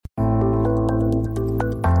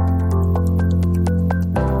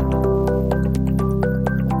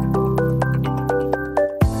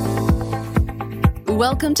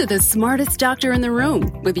Welcome to the smartest doctor in the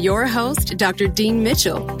room with your host, Dr. Dean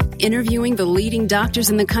Mitchell, interviewing the leading doctors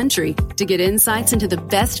in the country to get insights into the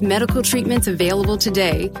best medical treatments available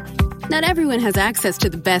today. Not everyone has access to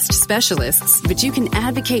the best specialists, but you can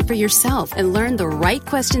advocate for yourself and learn the right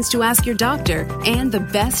questions to ask your doctor and the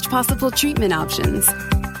best possible treatment options.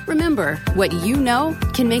 Remember, what you know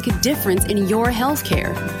can make a difference in your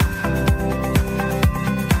healthcare.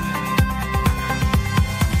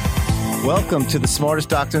 Welcome to the smartest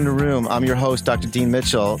doctor in the room. I'm your host, Dr. Dean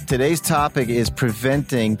Mitchell. Today's topic is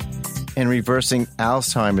preventing and reversing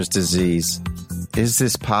Alzheimer's disease. Is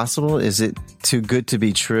this possible? Is it too good to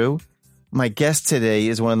be true? My guest today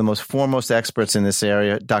is one of the most foremost experts in this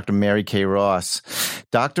area, Dr. Mary Kay Ross.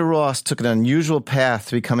 Dr. Ross took an unusual path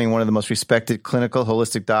to becoming one of the most respected clinical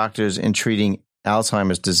holistic doctors in treating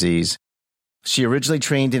Alzheimer's disease. She originally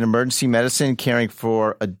trained in emergency medicine, caring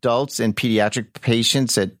for adults and pediatric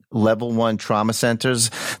patients at level 1 trauma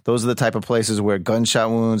centers. Those are the type of places where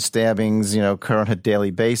gunshot wounds, stabbings, occur on a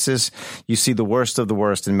daily basis. You see the worst of the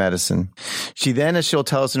worst in medicine. She then, as she'll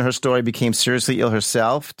tell us in her story, became seriously ill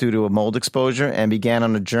herself due to a mold exposure and began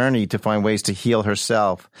on a journey to find ways to heal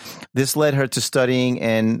herself. This led her to studying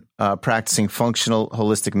and practicing functional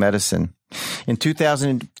holistic medicine. In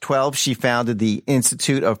 2012, she founded the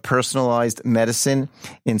Institute of Personalized Medicine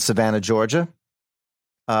in Savannah, Georgia.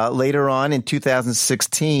 Later on, in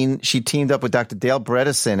 2016, she teamed up with Dr. Dale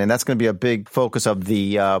Bredesen, and that's going to be a big focus of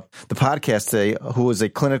the podcast today, who is a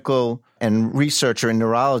clinical and researcher in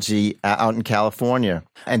neurology out in California.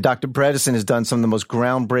 And Dr. Bredesen has done some of the most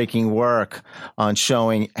groundbreaking work on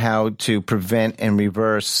showing how to prevent and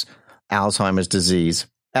reverse Alzheimer's disease.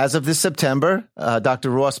 As of this September, Dr.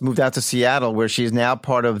 Ross moved out to Seattle, where she is now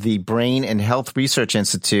part of the Brain and Health Research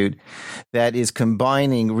Institute that is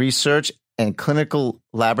combining research and clinical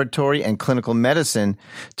laboratory and clinical medicine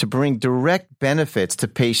to bring direct benefits to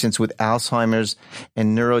patients with Alzheimer's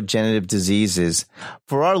and neurodegenerative diseases.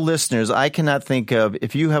 For our listeners, I cannot think of,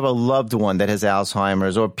 if you have a loved one that has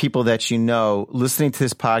Alzheimer's or people that you know, listening to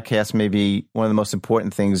this podcast may be one of the most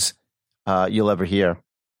important things you'll ever hear.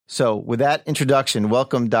 So with that introduction,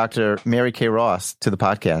 welcome Dr. Mary Kay Ross to the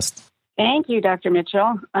podcast. Thank you, Dr.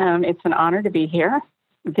 Mitchell. It's an honor to be here.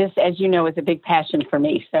 This, as you know, is a big passion for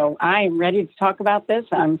me. So I am ready to talk about this.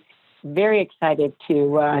 I'm very excited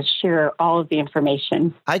to share all of the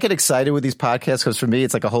information. I get excited with these podcasts because for me,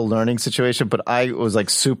 it's like a whole learning situation, but I was like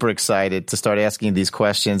super excited to start asking these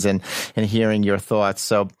questions and hearing your thoughts.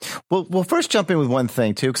 So we'll first jump in with one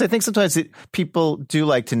thing too, because I think sometimes people do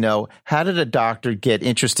like to know, how did a doctor get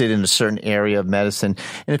interested in a certain area of medicine?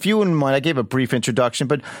 And if you wouldn't mind, I gave a brief introduction,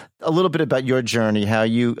 but a little bit about your journey, how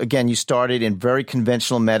you started in very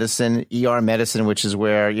conventional medicine, ER medicine, which is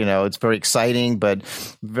where, it's very exciting, but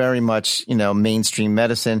very much, mainstream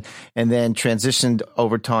medicine, and then transitioned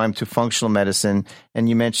over time to functional medicine. And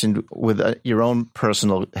you mentioned with your own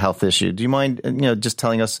personal health issue. Do you mind, just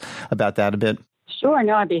telling us about that a bit? Sure.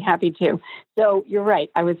 No, I'd be happy to. So you're right.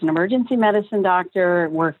 I was an emergency medicine doctor,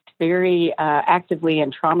 worked very actively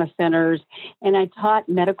in trauma centers, and I taught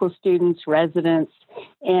medical students, residents,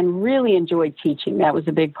 and really enjoyed teaching. That was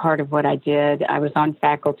a big part of what I did. I was on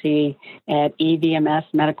faculty at EVMS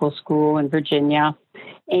Medical School in Virginia.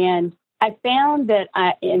 And I found that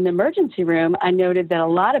in the emergency room, I noted that a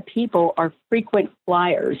lot of people are frequent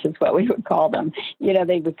flyers, is what we would call them.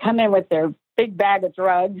 They would come in with their big bag of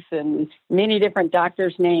drugs and many different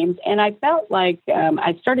doctors' names. And I felt like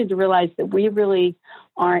I started to realize that we really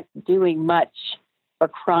aren't doing much for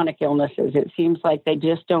chronic illnesses. It seems like they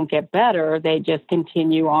just don't get better. They just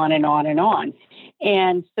continue on and on and on.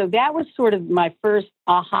 And so that was sort of my first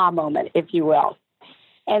aha moment, if you will.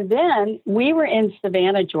 And then we were in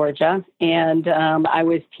Savannah, Georgia, and I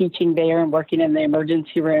was teaching there and working in the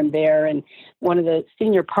emergency room there and one of the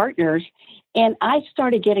senior partners, and I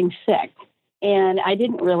started getting sick. And I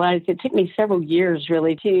didn't realize it took me several years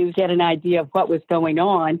really to get an idea of what was going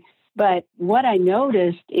on. But what I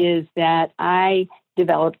noticed is that I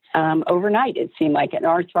developed overnight, it seemed like, an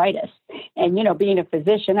arthritis. And, being a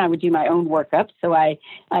physician, I would do my own workup. So I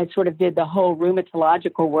sort of did the whole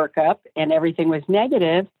rheumatological workup and everything was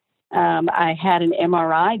negative. I had an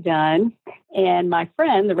MRI done, and my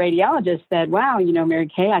friend, the radiologist, said, wow, Mary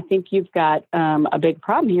Kay, I think you've got a big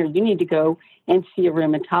problem here. You need to go and see a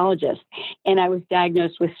rheumatologist. And I was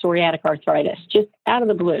diagnosed with psoriatic arthritis, just out of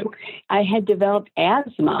the blue. I had developed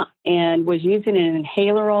asthma and was using an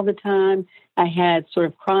inhaler all the time. I had sort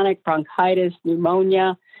of chronic bronchitis,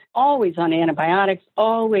 pneumonia, always on antibiotics,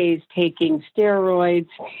 always taking steroids,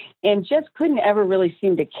 and just couldn't ever really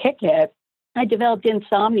seem to kick it. I developed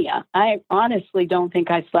insomnia. I honestly don't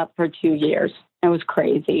think I slept for 2 years. It was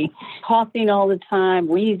crazy. Coughing all the time,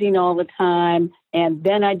 wheezing all the time. And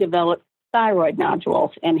then I developed thyroid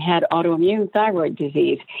nodules and had autoimmune thyroid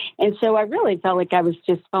disease. And so I really felt like I was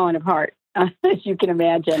just falling apart, as you can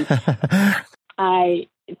imagine. I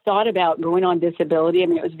thought about going on disability. I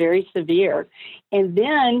mean, it was very severe. And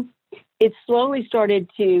then it slowly started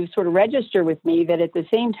to sort of register with me that at the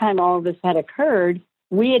same time all of this had occurred,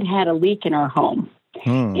 we had a leak in our home.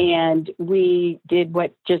 And we did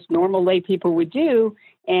what just normal lay people would do.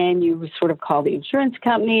 And you sort of call the insurance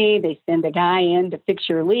company. They send a guy in to fix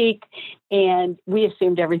your leak. And we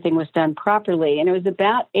assumed everything was done properly. And it was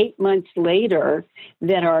about 8 months later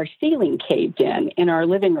that our ceiling caved in our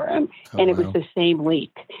living room. And it was the same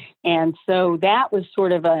leak. And so that was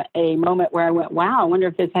sort of a moment where I went, wow, I wonder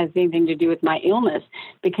if this has anything to do with my illness,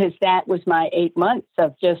 because that was my 8 months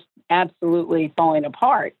of just absolutely falling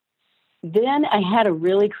apart. Then I had a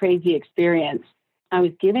really crazy experience. I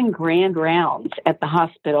was giving grand rounds at the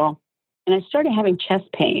hospital, and I started having chest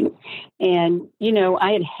pain. And,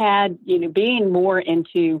 I had being more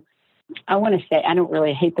into, I want to say, I don't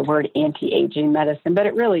really hate the word anti-aging medicine, but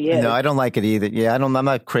it really is. No, I don't like it either. Yeah, I'm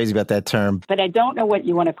not crazy about that term. But I don't know what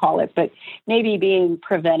you want to call it, but maybe being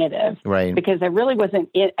preventative. Right. Because I really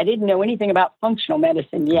I didn't know anything about functional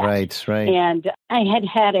medicine yet. Right. And I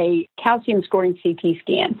had a calcium scoring CT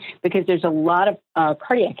scan because there's a lot of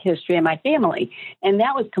cardiac history in my family. And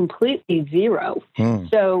that was completely zero.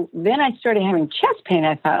 So then I started having chest pain.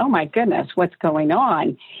 I thought, oh my goodness, what's going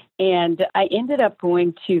on? And I ended up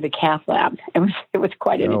going to the cath lab. It was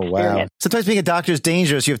quite an experience. Wow. Sometimes being a doctor is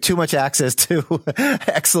dangerous. You have too much access to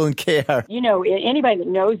excellent care. Anybody that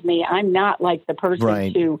knows me, I'm not like the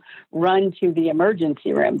person to run to the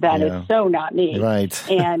emergency room. That is so not me.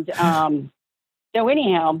 Right. And so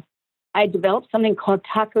anyhow, I developed something called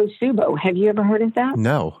Takotsubo. Have you ever heard of that?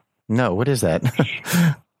 No. What is that?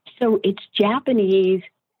 So it's Japanese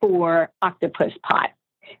for octopus pot.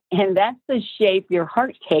 And that's the shape your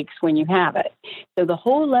heart takes when you have it. So the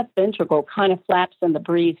whole left ventricle kind of flaps in the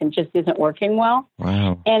breeze and just isn't working well.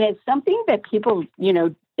 Wow. And it's something that people,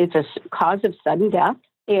 it's a cause of sudden death.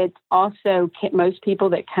 It's also most people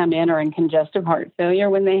that come in are in congestive heart failure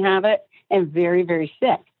when they have it and very, very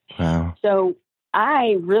sick. Wow. So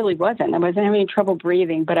I really wasn't. I wasn't having trouble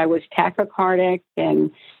breathing, but I was tachycardic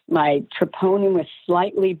and my troponin was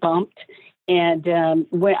slightly bumped. And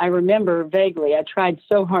when I remember vaguely, I tried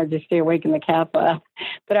so hard to stay awake in the cath lab,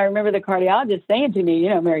 but I remember the cardiologist saying to me,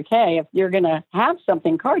 Mary Kay, if you're going to have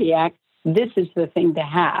something cardiac, this is the thing to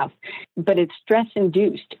have. But it's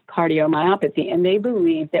stress-induced cardiomyopathy. And they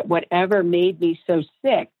believe that whatever made me so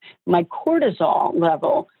sick, my cortisol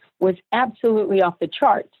level was absolutely off the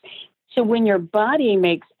charts. So when your body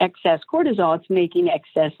makes excess cortisol, it's making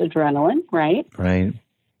excess adrenaline, right? Right.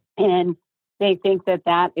 And they think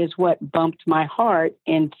that is what bumped my heart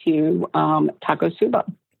into Takotsubo.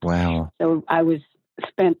 Wow. So I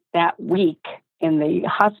spent that week in the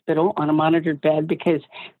hospital on a monitored bed because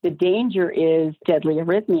the danger is deadly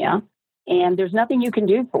arrhythmia, and there's nothing you can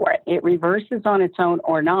do for it. It reverses on its own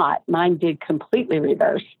or not. Mine did completely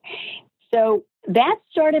reverse. So that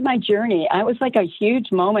started my journey. I was like a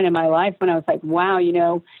huge moment in my life when I was like, wow,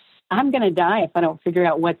 I'm going to die if I don't figure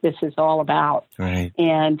out what this is all about. Right.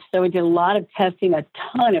 And so I did a lot of testing, a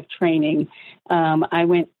ton of training. I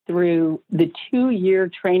went through the 2-year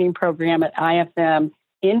training program at IFM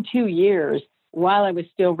in 2 years while I was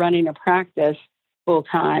still running a practice full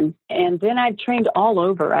time. And then I've trained all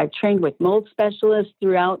over. I've trained with mold specialists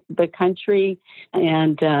throughout the country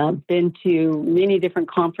and been to many different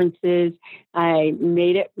conferences. I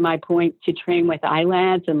made it my point to train with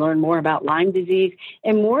ILADs and learn more about Lyme disease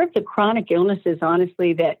and more of the chronic illnesses,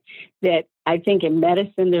 honestly, that I think in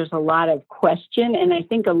medicine there's a lot of question. And I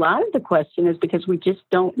think a lot of the question is because we just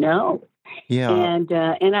don't know. Yeah.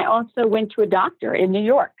 And I also went to a doctor in New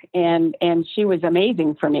York, and she was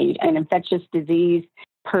amazing for me, an infectious disease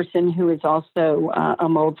person who is also a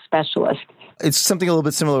mold specialist. It's something a little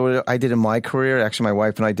bit similar to what I did in my career. Actually, my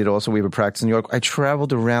wife and I did also. We have a practice in New York. I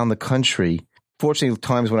traveled around the country. Fortunately,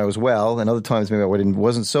 times when I was well and other times maybe I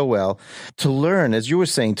wasn't so well, to learn, as you were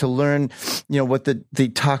saying, what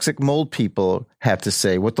the toxic mold people have to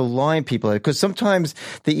say, what the Lyme people have, because sometimes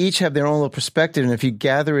they each have their own little perspective. And if you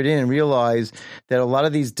gather it in and realize that a lot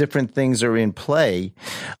of these different things are in play,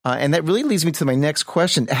 and that really leads me to my next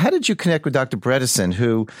question. How did you connect with Dr. Bredesen,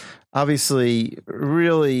 who obviously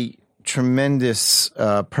really tremendous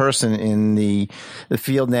person in the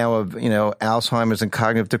field now of Alzheimer's and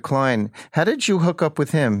cognitive decline? How did you hook up with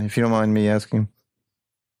him, if you don't mind me asking?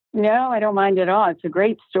 No, I don't mind at all. It's a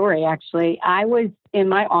great story, actually. I was in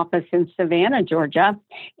my office in Savannah, Georgia,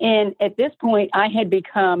 and at this point I had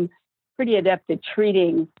become pretty adept at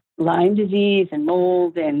treating Lyme disease and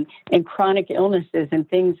mold and chronic illnesses and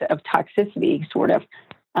things of toxicity, sort of.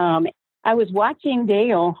 I was watching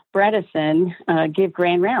Dale Bredesen give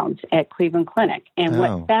grand rounds at Cleveland Clinic. And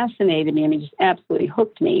what fascinated me, just absolutely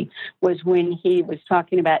hooked me, was when he was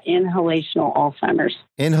talking about inhalational Alzheimer's.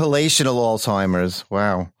 Inhalational Alzheimer's.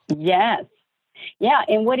 Wow. Yes. Yeah.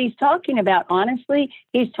 And what he's talking about, honestly,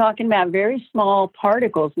 he's talking about very small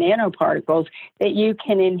particles, nanoparticles, that you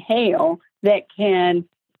can inhale that can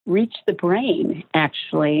reach the brain,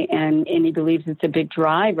 actually. And he believes it's a big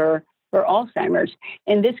driver for Alzheimer's.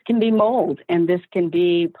 And this can be mold, and this can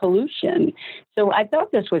be pollution. So I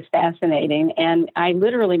thought this was fascinating. And I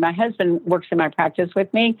literally, my husband works in my practice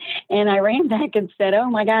with me, and I ran back and said, oh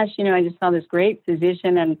my gosh, I just saw this great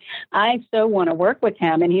physician, and I so want to work with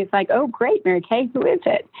him. And he's like, oh, great, Mary Kay, who is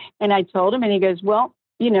it? And I told him, and he goes, well,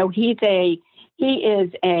 he is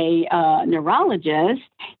a neurologist,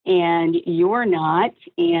 and you're not.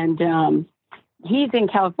 And he's in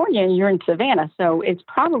California and you're in Savannah, so it's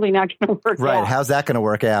probably not going to work out. Right. How's that going to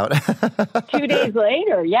work out? 2 days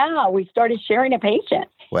later, we started sharing a patient.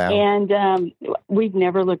 Wow. And we've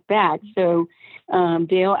never looked back. So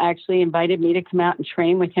Dale actually invited me to come out and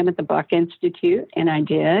train with him at the Buck Institute, and I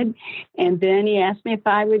did. And then he asked me if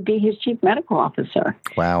I would be his chief medical officer.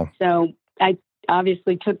 Wow. So I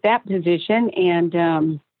obviously took that position,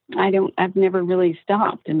 and I've never really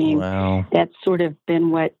stopped. I mean, That's sort of been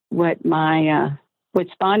what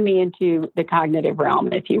spawned me into the cognitive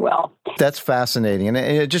realm, if you will. That's fascinating. And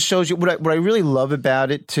it just shows you what I really love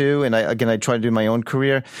about it too. And I try to do my own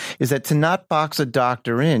career, is that to not box a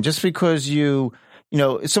doctor in just because so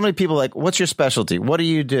many people are like, what's your specialty? What do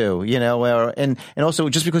you do? And also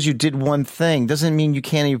just because you did one thing doesn't mean you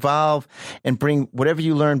can't evolve and bring whatever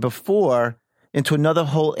you learned before into another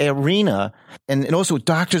whole arena, and also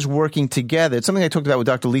doctors working together. It's something I talked about with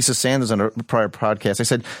Dr. Lisa Sanders on a prior podcast. I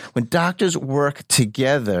said, when doctors work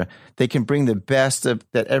together, they can bring the best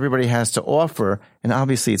that everybody has to offer, and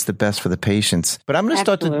obviously it's the best for the patients. But I'm going to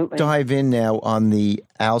start to dive in now on the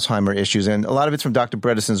Alzheimer issues, and a lot of it's from Dr.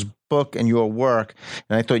 Bredesen's book and your work,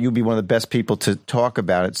 and I thought you'd be one of the best people to talk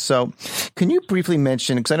about it. So can you briefly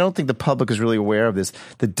mention, because I don't think the public is really aware of this,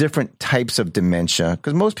 the different types of dementia?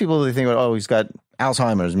 Because most people, they think, he's got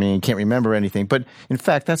Alzheimer's, meaning he can't remember anything. But in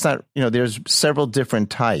fact, that's not, there's several different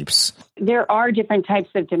types. There are different types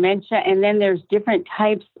of dementia, and then there's different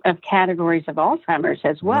types of categories of Alzheimer's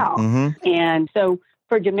as well. Mm-hmm. And so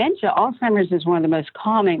for dementia, Alzheimer's is one of the most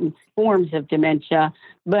common forms of dementia,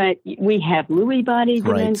 but we have Lewy body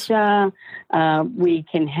dementia. Right. We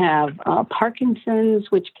can have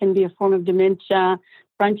Parkinson's, which can be a form of dementia,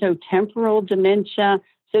 frontotemporal dementia.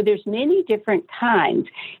 So there's many different kinds.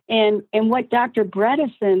 And what Dr.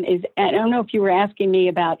 Bredesen is, I don't know if you were asking me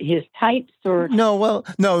about his types or... No,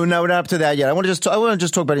 we're not up to that yet. I want to just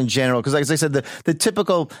talk about it in general, because like I said, the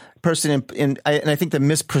typical person and I think the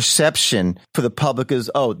misperception for the public is,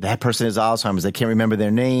 that person has Alzheimer's. They can't remember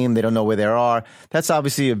their name. They don't know where they are. That's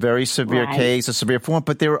obviously a very severe case, a severe form.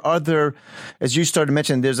 But there are other, as you started to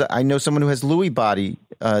mention, I know someone who has Lewy body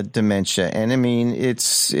dementia. And I mean,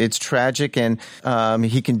 it's tragic, and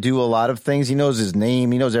he can do a lot of things. He knows his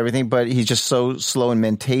name. He knows everything, but he's just so slow in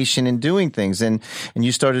mentation and doing things. And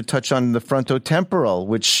you started to touch on the frontotemporal,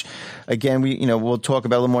 which, again, we'll talk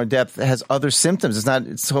about a little more in depth, has other symptoms. It's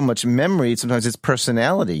not so much memory. Sometimes it's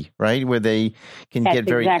personality, right? Where they can get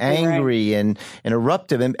very angry and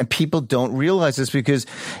eruptive. And people don't realize this because,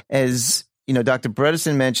 as Dr.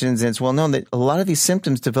 Bredesen mentions, and it's well known that a lot of these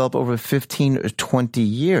symptoms develop over 15 or 20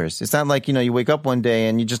 years. It's not like, you wake up one day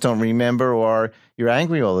and you just don't remember, or you're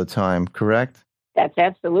angry all the time, correct? That's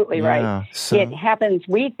absolutely right. So, it happens,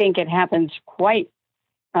 we think it happens quite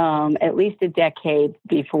at least a decade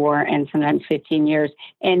before, and sometimes 15 years,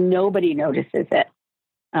 and nobody notices it.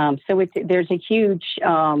 So there's a huge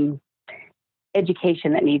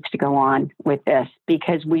education that needs to go on with this,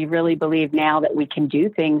 because we really believe now that we can do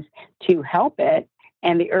things to help it,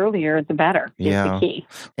 and the earlier the better is the key.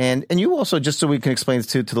 And you also, just so we can explain this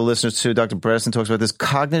to the listeners too, Dr. Bredesen talks about this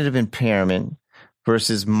cognitive impairment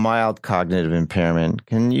versus mild cognitive impairment.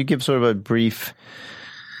 Can you give sort of a brief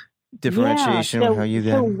differentiation of how you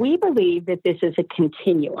then... So we believe that this is a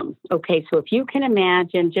continuum. Okay, so if you can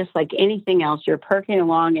imagine, just like anything else, you're perking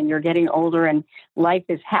along and you're getting older and life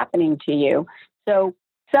is happening to you. So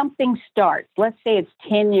something starts, let's say it's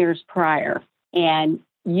 10 years prior, and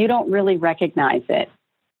you don't really recognize it.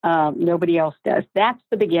 Nobody else does. That's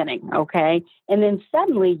the beginning, okay? And then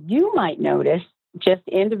suddenly you might notice, just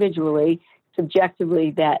individually,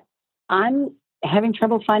 subjectively, that I'm having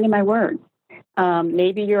trouble finding my words.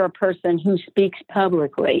 Maybe you're a person who speaks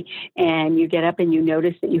publicly and you get up and you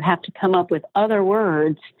notice that you have to come up with other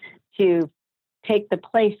words to take the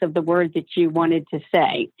place of the word that you wanted to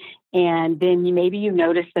say. And then maybe you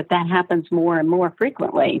notice that happens more and more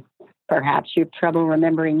frequently. Perhaps you have trouble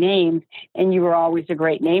remembering names, and you were always a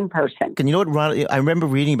great name person. And you know what, I remember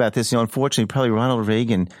reading about this. Unfortunately, probably Ronald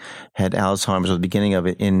Reagan had Alzheimer's at the beginning of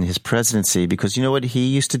it in his presidency, because you know what he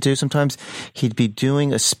used to do? Sometimes he'd be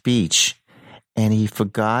doing a speech, and he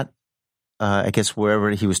forgot, I guess, wherever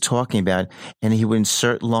he was talking about, and he would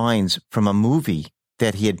insert lines from a movie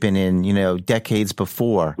that he had been in, decades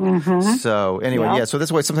before. Mm-hmm. So anyway, so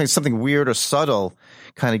that's why something weird or subtle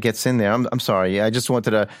kind of gets in there. I'm sorry. I just wanted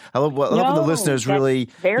to, I love when the listeners really,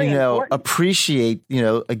 appreciate,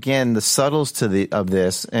 again, the subtles of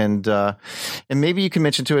this. And maybe you can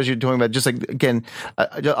mention too, as you're talking about, just like, again,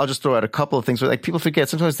 I'll just throw out a couple of things. Like people forget,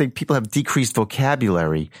 sometimes people have decreased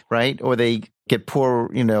vocabulary, right? Or they get poor,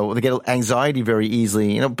 they get anxiety very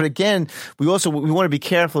easily, but again, we want to be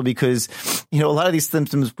careful because, a lot of these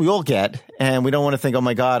symptoms we all get, and we don't want to think, oh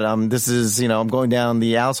my God, this is, I'm going down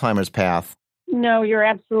the Alzheimer's path. No, you're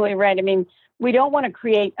absolutely right. I mean, we don't want to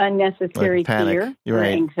create unnecessary fear or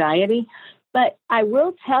anxiety, but I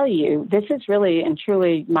will tell you, this is really and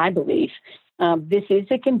truly my belief. This is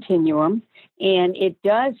a continuum, and it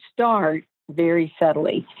does start very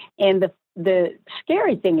subtly. And the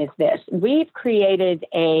scary thing is this: we've created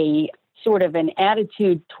a sort of an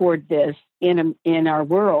attitude toward this in our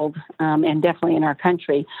world, and definitely in our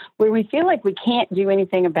country, where we feel like we can't do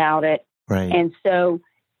anything about it. Right. And so,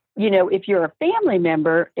 if you're a family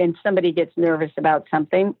member and somebody gets nervous about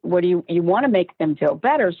something, what do you want to make them feel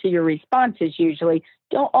better? So your response is usually,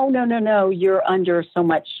 no, you're under so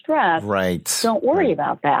much stress. Right. Don't worry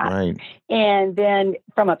about that. Right. And then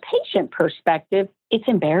from a patient perspective, it's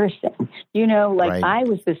embarrassing. I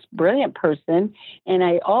was this brilliant person and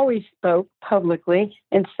I always spoke publicly,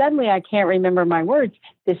 and suddenly I can't remember my words.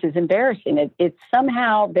 This is embarrassing. It's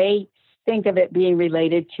somehow they think of it being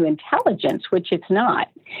related to intelligence, which it's not.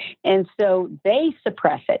 And so they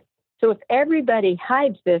suppress it. So if everybody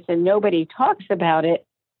hides this and nobody talks about it,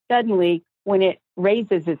 suddenly when it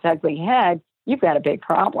raises its ugly head, you've got a big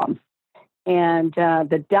problem. And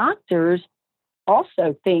the doctors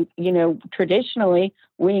also think, traditionally,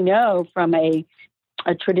 we know from a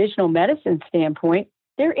traditional medicine standpoint,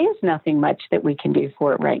 there is nothing much that we can do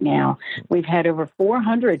for it right now. We've had over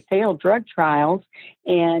 400 failed drug trials,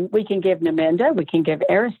 and we can give Namenda, we can give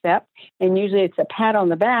Aricept, and usually it's a pat on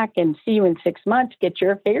the back and see you in 6 months, get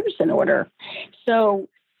your affairs in order. So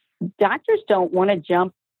doctors don't want to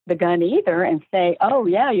jump the gun either and say, oh,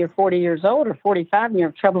 yeah, you're 40 years old or 45 and you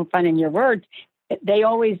have trouble finding your words. They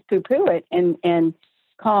always poo-poo it and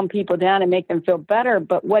calm people down and make them feel better.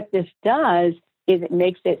 But what this does is it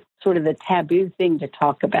makes it sort of the taboo thing to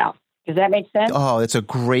talk about. Does that make sense? Oh, that's a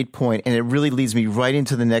great point. And it really leads me right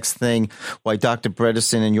into the next thing, why Dr.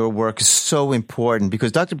 Bredesen and your work is so important.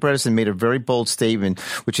 Because Dr. Bredesen made a very bold statement,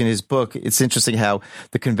 which in his book, it's interesting how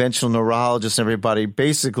the conventional neurologists and everybody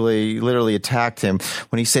basically literally attacked him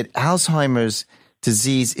when he said Alzheimer's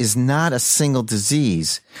disease is not a single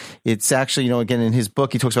disease. It's actually, again, in his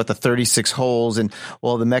book, he talks about the 36 holes and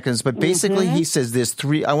all the mechanisms. But basically, he says there's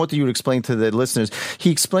three. I want you to explain to the listeners.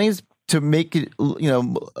 He explains to make it,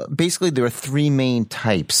 basically there are three main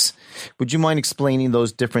types. Would you mind explaining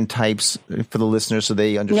those different types for the listeners so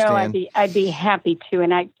they understand? No, I'd be happy to.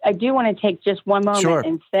 And I do want to take just one moment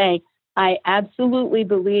and say, I absolutely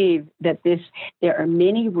believe that there are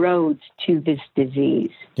many roads to this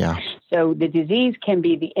disease. Yeah. So the disease can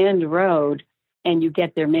be the end road, and you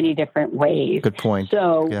get there many different ways. Good point.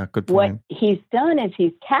 So good point. What he's done is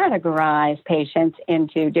he's categorized patients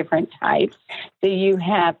into different types. So you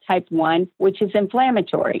have type 1, which is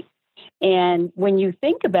inflammatory. And when you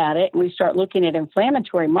think about it, and we start looking at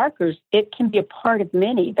inflammatory markers, it can be a part of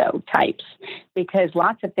many, though, types, because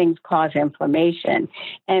lots of things cause inflammation.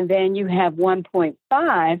 And then you have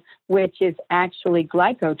 1.5, which is actually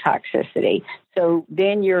glycotoxicity. So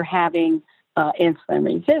then you're having insulin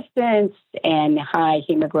resistance and high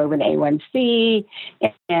hemoglobin A1C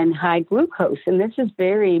and high glucose. And this is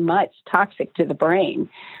very much toxic to the brain.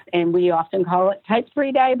 And we often call it type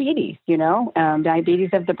 3 diabetes, diabetes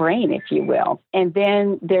of the brain, if you will. And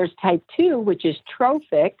then there's type 2, which is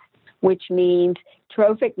trophic, which means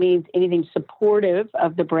anything supportive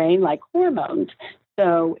of the brain, like hormones.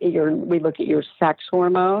 So we look at your sex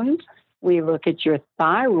hormones, we look at your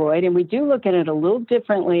thyroid, and we do look at it a little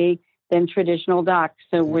differently than traditional docs.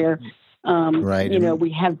 So we're,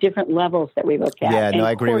 we have different levels that we look at. Yeah, and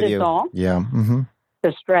I agree with you. Yeah. Mm-hmm.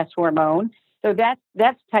 The stress hormone. So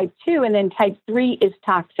that's type 2. And then type 3 is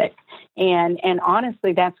toxic. And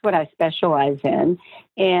honestly, that's what I specialize in.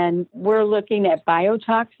 And we're looking at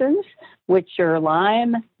biotoxins, which are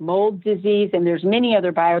Lyme, mold disease, and there's many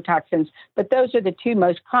other biotoxins, but those are the two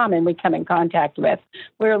most common we come in contact with.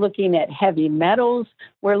 We're looking at heavy metals.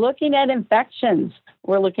 We're looking at infections.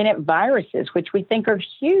 We're looking at viruses, which we think are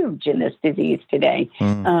huge in this disease today.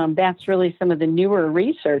 That's really some of the newer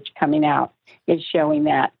research coming out is showing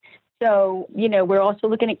that. So, we're also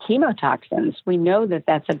looking at chemotoxins. We know that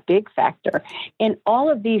that's a big factor. And all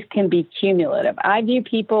of these can be cumulative. I view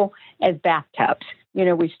people as bathtubs.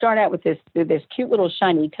 We start out with this cute little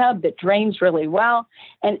shiny tub that drains really well.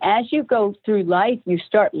 And as you go through life, you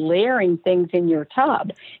start layering things in your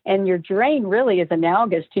tub. And your drain really is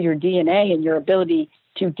analogous to your DNA and your ability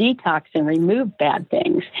to detox and remove bad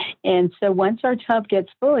things. And so once our tub gets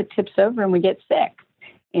full, it tips over and we get sick.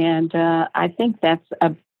 And I think that's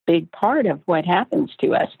a big part of what happens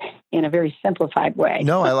to us in a very simplified way.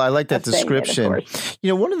 No, I like that description.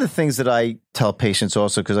 One of the things that I tell patients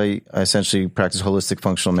also, because I essentially practice holistic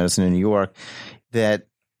functional medicine in New York, that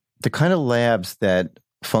the kind of labs that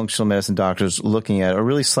functional medicine doctors looking at are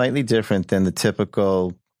really slightly different than the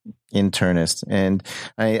typical internist. And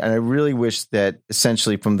I really wish that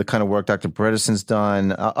essentially from the kind of work Dr. Bredesen's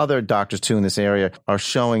done, other doctors too in this area are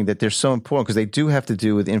showing that they're so important because they do have to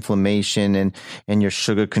do with inflammation and your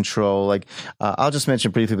sugar control. Like, I'll just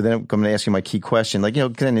mention briefly, but then I'm going to ask you my key question. Like,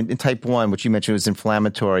 in type 1, which you mentioned was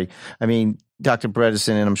inflammatory. I mean, Dr.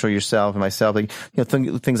 Bredesen, and I'm sure yourself and myself,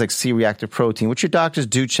 things like C-reactive protein, which your doctors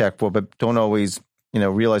do check for, but don't always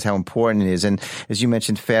realize how important it is. And as you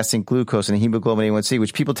mentioned, fasting glucose and hemoglobin A1C,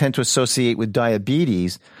 which people tend to associate with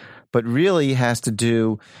diabetes, but really has to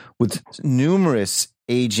do with numerous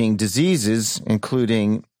aging diseases,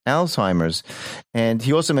 including Alzheimer's. And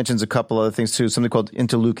he also mentions a couple other things too, something called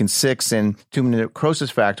interleukin-6 and tumor necrosis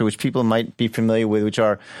factor, which people might be familiar with, which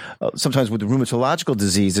are sometimes with rheumatological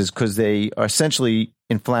diseases because they are essentially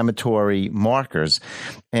inflammatory markers.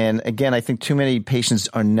 And again, I think too many patients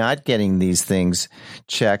are not getting these things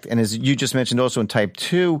checked. And as you just mentioned also in type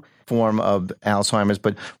 2 form of Alzheimer's,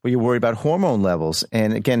 but where you worry about hormone levels.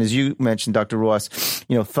 And again, as you mentioned, Dr. Ross,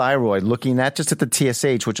 thyroid, looking not just at the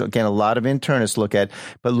TSH, which again, a lot of internists look at,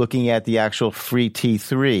 but looking at the actual free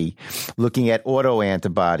T3, looking at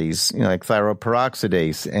autoantibodies, like thyroid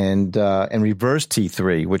peroxidase and reverse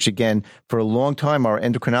T3, which again, for a long time, our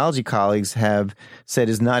endocrinology colleagues have said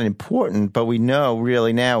is not important, but we know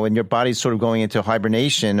really now when your body's sort of going into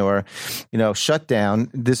hibernation or, shutdown,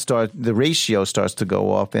 the ratio starts to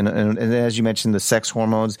go off. And as you mentioned, the sex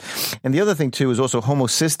hormones. And the other thing, too, is also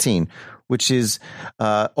homocysteine, which is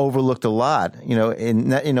overlooked a lot.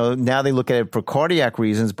 Now they look at it for cardiac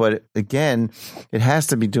reasons, but again, it has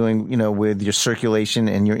to be doing, with your circulation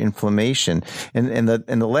and your inflammation. And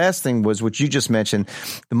the last thing was what you just mentioned,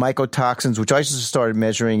 the mycotoxins, which I just started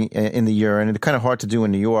measuring in the urine. And it's kind of hard to do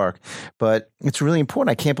in New York, but it's really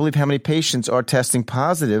important. I can't believe how many patients are testing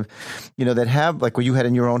positive, that have, like what you had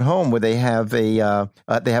in your own home, where they have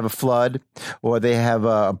a flood or they have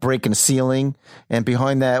a break in the ceiling, and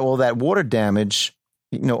behind that, all that water damage,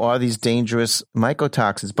 are these dangerous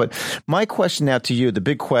mycotoxins. But my question now to you, the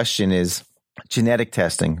big question is genetic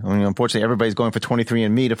testing. I mean, unfortunately, everybody's going for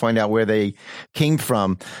 23andMe to find out where they came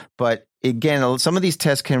from. But again, some of these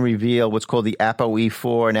tests can reveal what's called the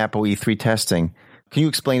ApoE4 and ApoE3 testing. Can you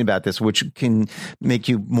explain about this, which can make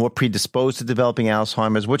you more predisposed to developing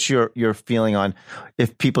Alzheimer's? What's your feeling on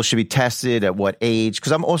if people should be tested, at what age?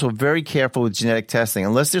 Because I'm also very careful with genetic testing.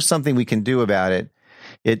 Unless there's something we can do about it,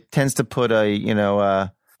 it tends to put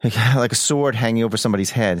like a sword hanging over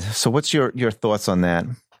somebody's head. So what's your thoughts on that?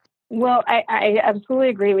 Well, I absolutely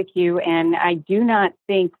agree with you, and I do not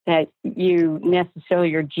think that your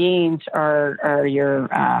genes are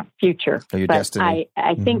your future. Or your destiny.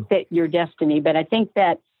 I think that your destiny, but I think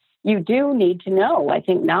that you do need to know. I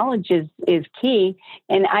think knowledge is key,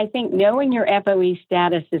 and I think knowing your ApoE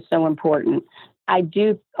status is so important. I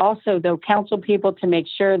do also, though, counsel people to make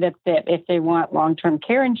sure that if they want long-term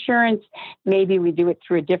care insurance, maybe we do it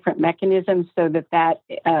through a different mechanism so that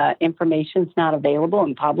information is not available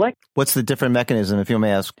in public. What's the different mechanism, if you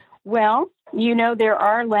may ask? Well, there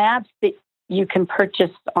are labs that you can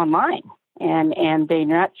purchase online, and they're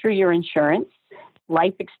not through your insurance.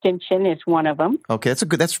 Life Extension is one of them. Okay,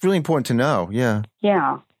 that's really important to know. Yeah.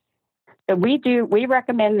 Yeah. So we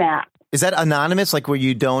recommend that. Is that anonymous, like where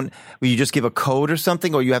you just give a code or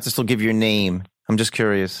something, or you have to still give your name? I'm just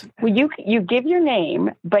curious. Well, you give your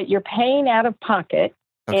name, but you're paying out of pocket,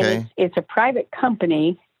 okay. And it's a private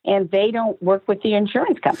company, and they don't work with the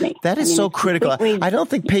insurance company. That is so critical. I don't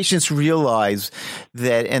think patients realize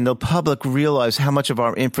that, and the public realize how much of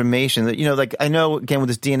our information that, like I know, again, with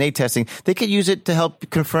this DNA testing, they could use it to help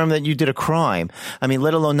confirm that you did a crime. I mean,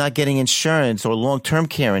 let alone not getting insurance or long-term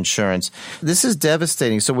care insurance. This is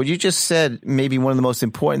devastating. So what you just said may be one of the most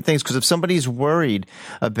important things, because if somebody's worried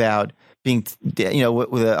about being,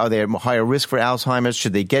 are they at higher risk for Alzheimer's?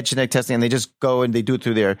 Should they get genetic testing? And they just go and they do it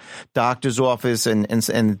through their doctor's office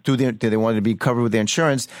and do they want to be covered with their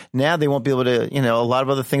insurance? Now they won't be able to, a lot of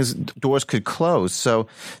other things, doors could close. So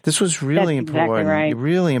this was really important. Exactly right.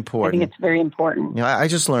 Really important. I think it's very important. I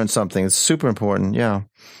just learned something. It's super important. Yeah.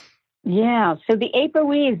 Yeah. So the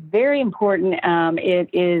ApoE is very important. It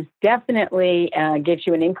is definitely gives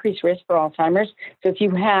you an increased risk for Alzheimer's. So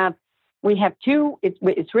we have two,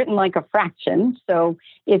 it's written like a fraction. So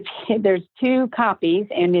there's two copies,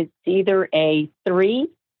 and it's either a 3,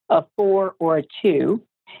 a 4, or a 2.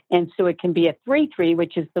 And so it can be a 3-3,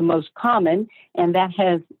 which is the most common, and that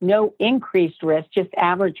has no increased risk, just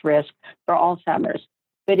average risk for Alzheimer's.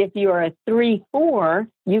 But if you are a 3-4,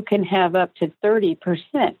 you can have up to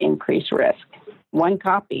 30% increased risk, one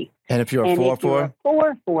copy. And if you're a 4-4?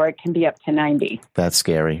 4-4, it can be up to 90. That's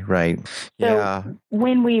scary, right? So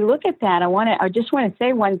when we look at that, I just want to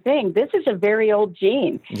say one thing. This is a very old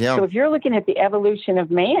gene. Yeah. So if you're looking at the evolution of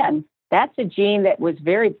man, that's a gene that was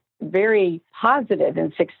very, very positive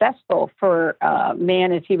and successful for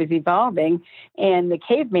man as he was evolving in the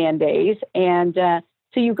caveman days. And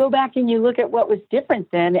so you go back and you look at what was different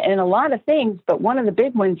then, and a lot of things, but one of the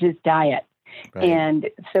big ones is diet. Right. And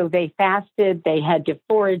so they fasted, they had to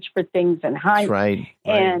forage for things and hide. Right.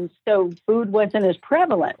 And so food wasn't as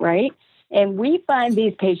prevalent, right? And we find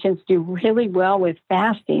these patients do really well with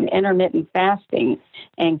fasting, intermittent fasting,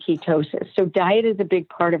 and ketosis. So diet is a big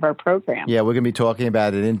part of our program. Yeah, we're going to be talking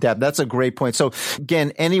about it in depth. That's a great point. So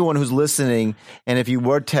again, anyone who's listening, and if you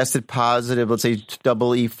were tested positive, let's say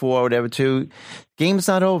EE4 or whatever, too, game's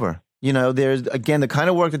not over. There's, again, the kind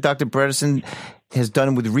of work that Dr. Bredesen has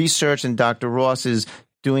done with research and Dr. Ross is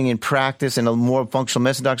doing in practice and a more functional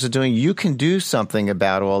medicine doctors are doing. You can do something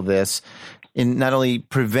about all this in not only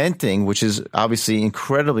preventing, which is obviously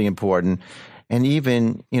incredibly important, and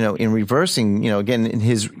even, in reversing, again, in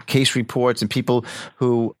his case reports and people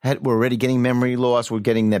who were already getting memory loss, were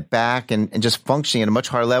getting that back and just functioning at a much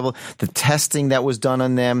higher level. The testing that was done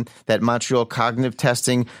on them, that Montreal cognitive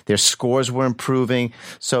testing, their scores were improving.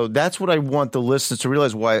 So that's what I want the listeners to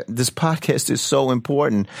realize, why this podcast is so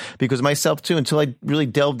important, because myself too, until I really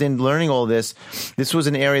delved in learning all this was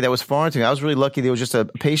an area that was foreign to me. I was really lucky. There was just a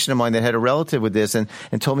patient of mine that had a relative with this and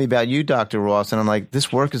told me about you, Dr. Ross. And I'm like,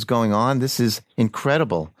 this work is going on. This is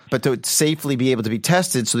incredible. But to safely be able to be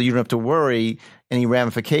tested so that you don't have to worry any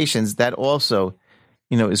ramifications, that also,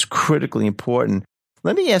 is critically important.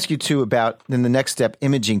 Let me ask you too about, then the next step,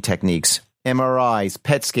 imaging techniques, MRIs,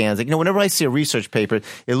 PET scans. Whenever I see a research paper,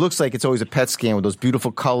 it looks like it's always a PET scan with those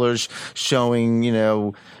beautiful colors showing,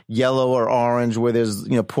 yellow or orange where there's,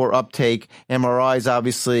 poor uptake. MRIs,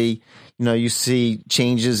 obviously, you see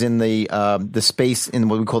changes in the space in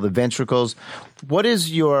what we call the ventricles. What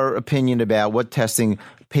is your opinion about what testing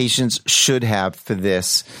patients should have for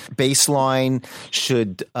this? Baseline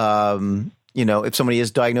should, if somebody is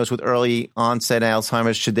diagnosed with early onset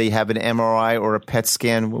Alzheimer's, should they have an MRI or a PET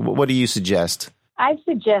scan? What do you suggest? I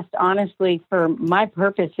suggest, honestly, for my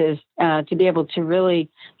purposes, to be able to really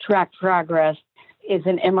track progress is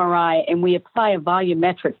an MRI, and we apply a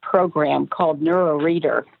volumetric program called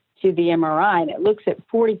NeuroReader to the MRI, and it looks at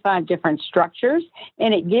 45 different structures,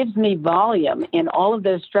 and it gives me volume in all of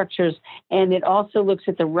those structures, and it also looks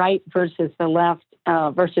at the right versus the left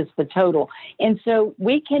versus the total. And so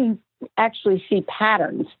we can actually see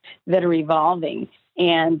patterns that are evolving,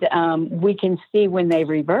 and we can see when they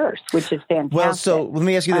reverse, which is fantastic. Well, so let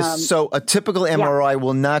me ask you this. So a typical MRI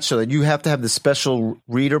will not show that. You have to have the special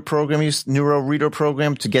reader program, NeuroReader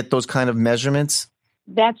program, to get those kind of measurements?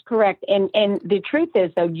 That's correct. And the truth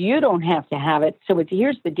is, though, you don't have to have it. So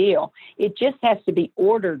here's the deal. It just has to be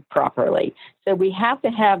ordered properly. So we have to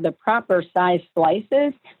have the proper size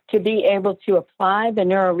slices to be able to apply the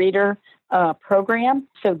NeuroReader program.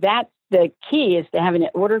 So that's the key, is to having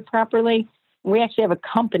it ordered properly. We actually have a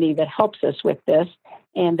company that helps us with this,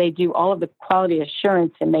 and they do all of the quality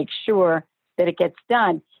assurance and make sure that it gets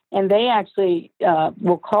done. And they actually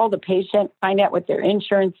will call the patient, find out what their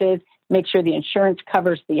insurance is, make sure the insurance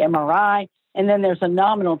covers the MRI, and then there's a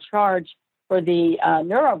nominal charge for the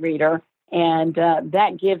NeuroReader, And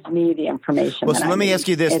that gives me the information. Well, so let me ask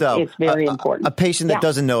you this, though. It's very important. A patient that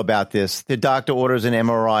doesn't know about this, the doctor orders an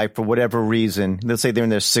MRI for whatever reason. Let's say they're in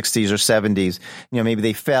their 60s or 70s. Maybe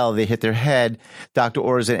they fell, they hit their head. Doctor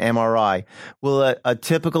orders an MRI. Will a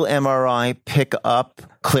typical MRI pick up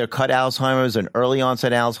clear-cut Alzheimer's, an early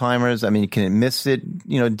onset Alzheimer's? I mean, can it miss it,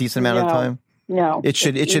 a decent amount of time? No. It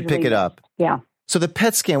should pick it up. Yeah. So the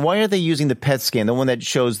PET scan, why are they using the PET scan, the one that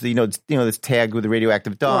shows that's tagged with the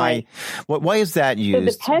radioactive dye? Right. Why is that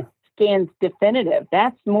used? So the PET scan's definitive.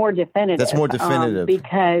 That's more definitive.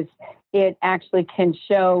 Because it actually can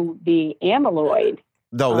show the amyloid.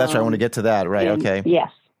 No, that's right. I want to get to that. Right. Okay.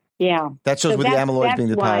 Yes. Yeah. That shows where the amyloid is being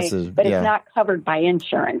deposited. But it's not covered by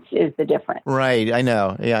insurance is the difference. Right. I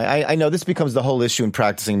know. Yeah. I know this becomes the whole issue in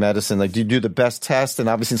practicing medicine. Like, do you do the best test? And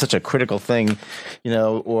obviously it's such a critical thing,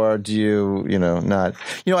 or do you, not?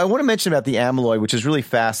 I want to mention about the amyloid, which is really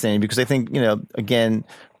fascinating because I think, again,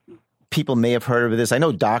 people may have heard of this. I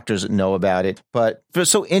know doctors know about it, but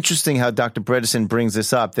it's so interesting how Dr. Bredesen brings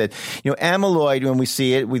this up that, amyloid, when we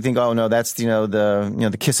see it, we think, oh no, that's,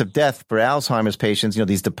 the kiss of death for Alzheimer's patients,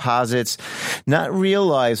 these deposits, not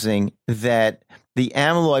realizing that the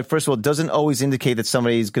amyloid, first of all, doesn't always indicate that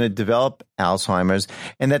somebody is going to develop Alzheimer's,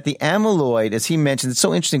 and that the amyloid, as he mentioned, it's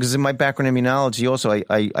so interesting because in my background in immunology also,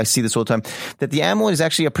 I see this all the time, that the amyloid is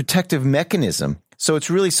actually a protective mechanism. So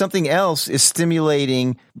it's really something else is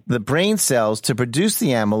stimulating the brain cells to produce the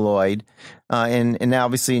amyloid. And now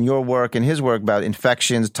obviously in your work and his work about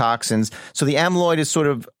infections, toxins. So the amyloid is sort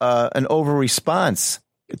of an over response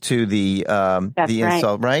to the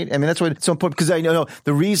insult, right? I mean, that's why it's so important because I know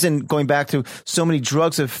the reason going back to so many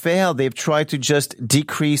drugs have failed, they've tried to just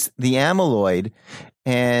decrease the amyloid,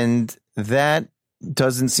 and that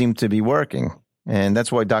doesn't seem to be working. And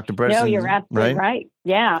that's why Dr. Bredesen. No, you're absolutely right.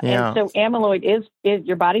 Yeah. And so amyloid is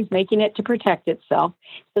your body's making it to protect itself.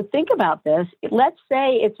 So think about this. Let's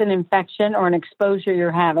say it's an infection or an exposure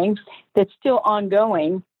you're having that's still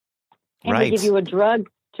ongoing, and they give you a drug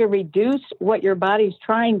to reduce what your body's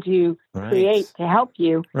trying to create to help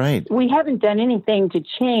you. Right. We haven't done anything to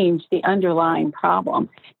change the underlying problem.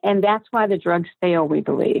 And that's why the drugs fail, we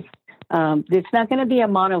believe. It's not going to be a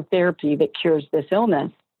monotherapy that cures this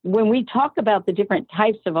illness. When we talk about the different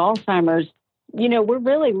types of Alzheimer's, we're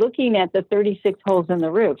really looking at the 36 holes in the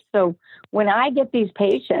roof. So when I get these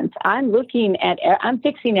patients, I'm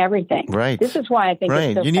fixing everything. Right. This is why I think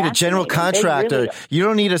it's so you need a general contractor. You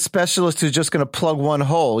don't need a specialist who's just going to plug one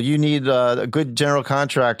hole. You need a good general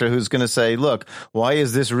contractor who's going to say, look, why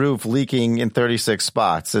is this roof leaking in 36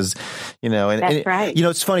 spots? That's right.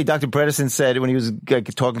 It's funny. Dr. Bredesen said when he was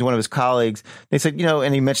talking to one of his colleagues, they said,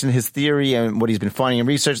 and he mentioned his theory and what he's been finding in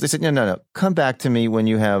research. They said, no, come back to me when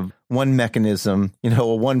you have one mechanism,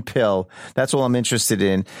 or one pill. That's all I'm interested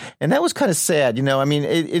in. And that was kind of sad. I mean,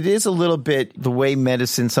 it is a little bit the way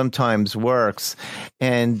medicine sometimes works.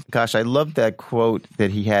 And gosh, I love that quote that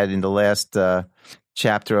he had in the last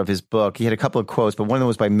chapter of his book. He had a couple of quotes, but one of them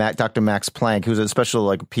was by Dr. Max Planck, who's a special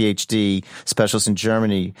PhD specialist in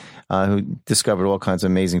Germany, who discovered all kinds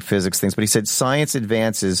of amazing physics things. But he said, science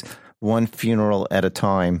advances one funeral at a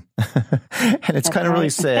time. And it's kind of really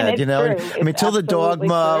sad, True. I mean, till the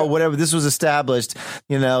dogma or whatever, this was established,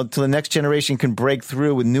 till the next generation can break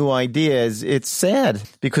through with new ideas. It's sad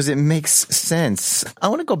because it makes sense. I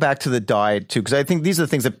want to go back to the diet too, because I think these are the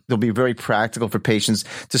things that will be very practical for patients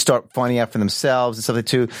to start finding out for themselves and stuff like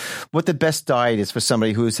too, what the best diet is for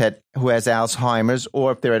somebody who has Alzheimer's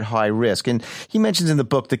or if they're at high risk. And he mentions in the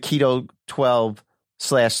book the Keto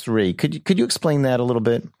 12/3. Could you explain that a little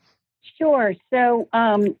bit? Sure. So,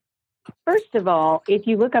 first of all, if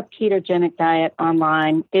you look up ketogenic diet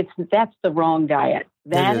online, that's the wrong diet.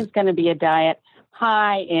 That is going to be a diet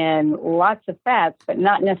high in lots of fats, but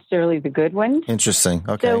not necessarily the good ones. Interesting.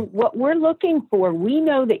 Okay. So what we're looking for, we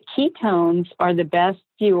know that ketones are the best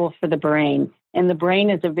fuel for the brain, and the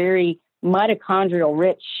brain is a very mitochondrial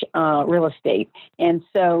rich real estate. And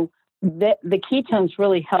so the ketones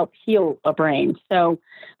really help heal a brain. So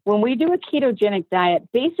when we do a ketogenic diet,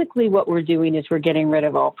 basically what we're doing is we're getting rid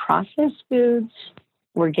of all processed foods.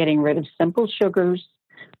 We're getting rid of simple sugars.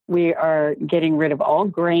 We are getting rid of all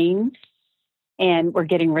grains, and we're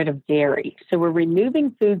getting rid of dairy. So we're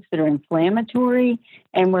removing foods that are inflammatory,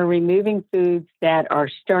 and we're removing foods that are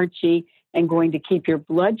starchy and going to keep your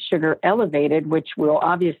blood sugar elevated, which will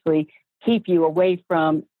obviously keep you away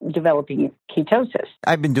from developing ketosis.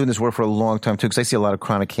 I've been doing this work for a long time, too, because I see a lot of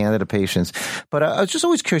chronic candida patients. But I was just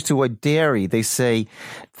always curious to what dairy, they say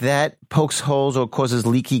that pokes holes or causes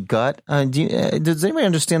leaky gut. Does anybody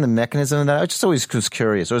understand the mechanism of that? I just always was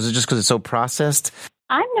curious. Or is it just because it's so processed?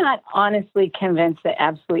 I'm not honestly convinced that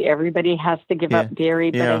absolutely everybody has to give up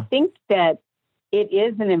dairy, but I think that it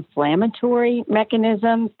is an inflammatory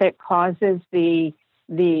mechanism that causes the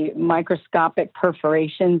microscopic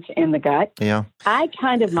perforations in the gut. Yeah. I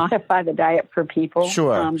kind of modify the diet for people,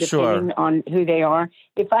 depending on who they are.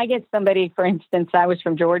 If I get somebody, for instance, I was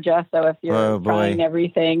from Georgia, so if you're trying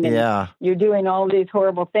everything and you're doing all these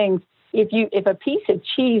horrible things, if a piece of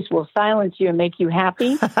cheese will silence you and make you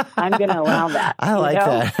happy, I'm going to allow that. I like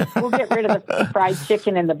that. We'll get rid of the fried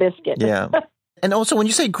chicken and the biscuit. Yeah. And also, when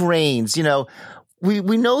you say grains,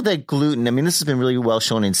 we know that gluten, I mean, this has been really well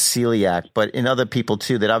shown in celiac, but in other people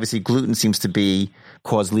too, that obviously gluten seems to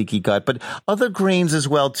cause leaky gut, but other grains as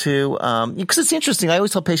well too. Because it's interesting. I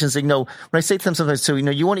always tell patients, when I say to them sometimes too,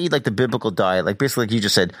 you want to eat like the biblical diet, like basically like you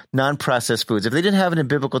just said, non-processed foods. If they didn't have it in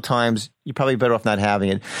biblical times, you're probably better off not having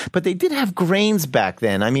it. But they did have grains back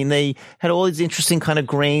then. I mean, they had all these interesting kind of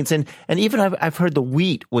grains, and even I've heard the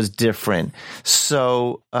wheat was different.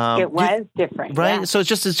 So it was different, right? Yeah. So it's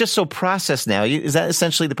just so processed now. Is that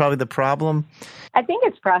essentially probably the problem? I think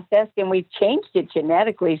it's processed, and we've changed it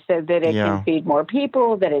genetically so that it can feed more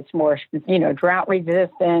people, that it's more, drought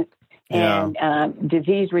resistant and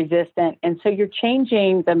disease resistant. And so you're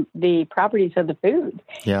changing the properties of the food.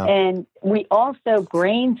 Yeah. And we also,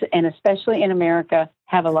 grains, and especially in America,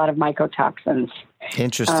 have a lot of mycotoxins.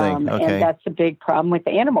 Interesting. Okay. And that's a big problem with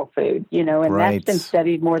the animal food, and that's been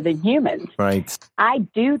studied more than humans. Right. I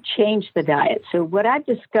do change the diet. So what I've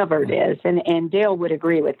discovered is, and Dale would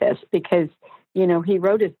agree with this, because he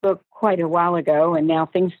wrote his book quite a while ago, and now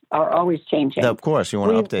things are always changing. Of course, you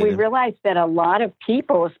want to update it. We realized that a lot of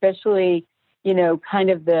people, especially, kind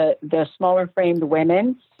of the smaller framed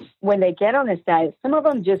women, when they get on this diet, some of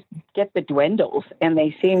them just get the dwindles, and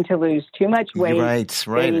they seem to lose too much weight.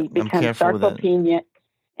 Right. They become sarcopenia.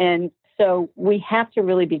 And so we have to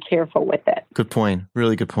really be careful with it. Good point.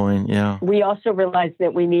 Really good point. Yeah. We also realized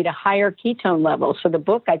that we need a higher ketone level. So the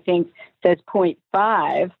book, I think, says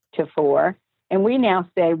 0.5 to 4. And we now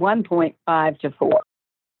say 1.5 to 4.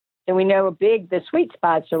 So we know the sweet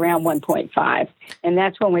spot's around 1.5. And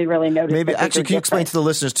that's when we really notice. Maybe actually, can you explain to the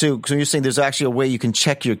listeners too? So you're saying there's actually a way you can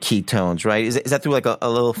check your ketones, right? Is that through like a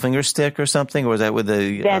little finger stick or something? Or is that with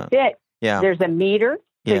the... That's it. Yeah. There's a meter.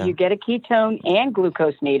 So you get a ketone and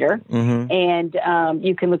glucose meter. Mm-hmm. And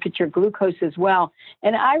you can look at your glucose as well.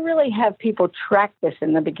 And I really have people track this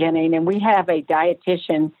in the beginning. And we have a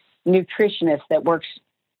dietitian, nutritionist that works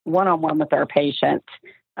one-on-one with our patients.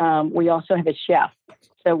 We also have a chef.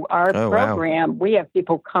 So our program, we have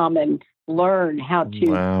people come and learn how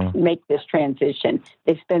to make this transition.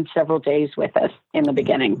 They spend several days with us in the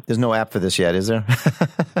beginning. There's no app for this yet, is there?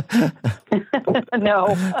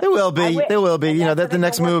 No. There will be. There will be. That the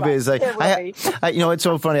next move is like, it's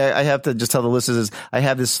so funny. I have to just tell the listeners, I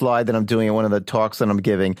have this slide that I'm doing in one of the talks that I'm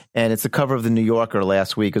giving, and it's the cover of the New Yorker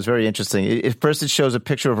last week. It was very interesting. First, it shows a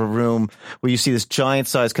picture of a room where you see this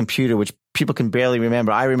giant-sized computer, which people can barely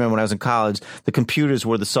remember. I remember when I was in college, the computers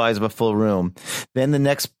were the size of a full room. Then the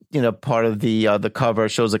next part of the cover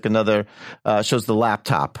shows like shows the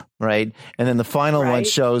laptop, right? And then the final one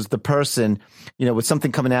shows the person, with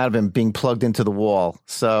something coming out of him being plugged into the wall.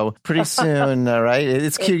 So pretty soon, right?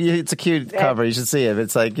 It's cute. It's a cute cover. You should see it.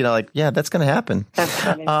 It's like, that's going to happen. That's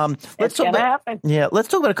funny. Let's talk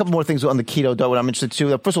about a couple more things on the keto diet. What I'm interested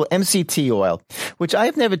too. First of all, MCT oil, which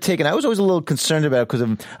I've never taken. I was always a little concerned about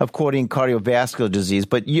because of courting cardiovascular disease.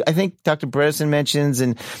 But I think Dr. Bredesen mentions,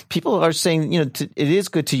 and people are saying, it is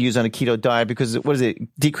good to use on a keto diet because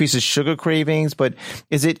decreases sugar cravings. But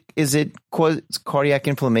is it cause cardiac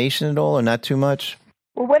inflammation at all, or not too much?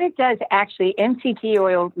 Well, what it does actually, MCT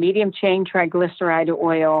oil, medium chain triglyceride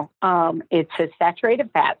oil, it's a saturated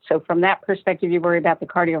fat. So from that perspective, you worry about the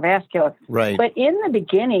cardiovascular. Right. But in the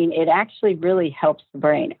beginning, it actually really helps the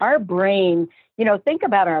brain. Our brain, think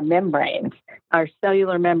about our membranes, our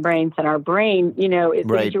cellular membranes, and our brain, the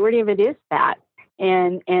majority of it is fat.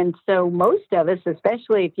 And so most of us,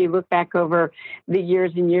 especially if you look back over the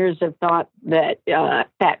years and years of thought that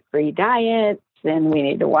fat-free diets, and we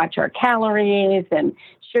need to watch our calories and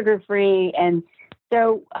sugar-free. And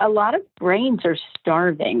so a lot of brains are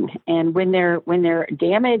starving. And when they're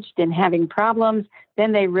damaged and having problems,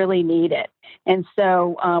 then they really need it. And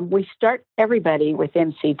so we start everybody with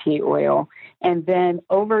MCT oil. And then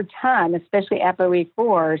over time, especially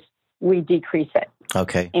ApoE4s, we decrease it.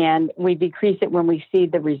 Okay. And we decrease it when we see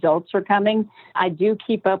the results are coming. I do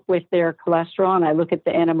keep up with their cholesterol, and I look at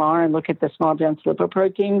the NMR and look at the small dense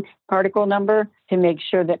lipoprotein particle number to make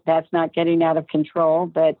sure that that's not getting out of control.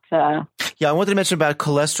 But Yeah, I wanted to mention about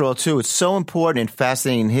cholesterol too. It's so important and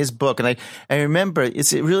fascinating in his book. And I remember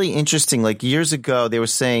it's really interesting. Like years ago, they were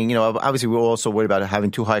saying, obviously we were also worried about having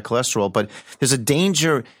too high cholesterol, but there's a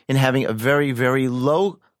danger in having a very, very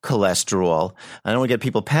low cholesterol. I don't want to get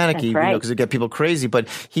people panicky, because it get people crazy. But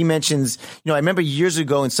he mentions, I remember years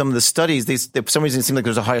ago in some of the studies, for some reason it seemed like there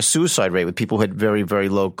was a higher suicide rate with people who had very, very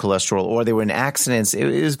low cholesterol, or they were in accidents.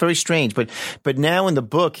 It was very strange. But now in the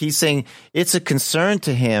book, he's saying it's a concern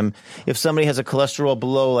to him if somebody has a cholesterol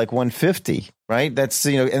below like 150. Right? That's,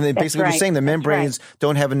 and then basically they're saying the membranes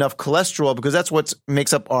don't have enough cholesterol because that's what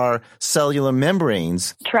makes up our cellular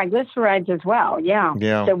membranes. Triglycerides as well.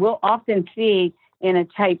 Yeah. So we'll often see in a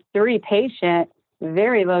type 3 patient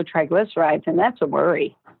very low triglycerides, and that's a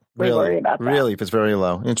worry. We worry about that. Really, if it's very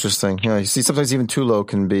low. Interesting. You see, sometimes even too low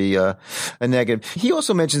can be a negative. He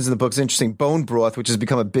also mentions in the book, it's interesting, bone broth, which has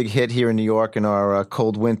become a big hit here in New York in our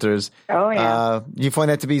cold winters. Oh, yeah. You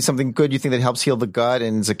find that to be something good? You think that helps heal the gut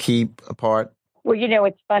and is a key part? Well,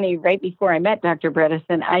 it's funny. Right before I met Dr.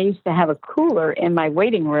 Bredesen, I used to have a cooler in my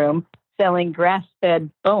waiting room selling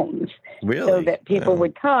grass-fed bones. Really? So that people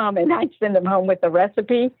would come and I'd send them home with the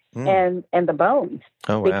recipe and the bones.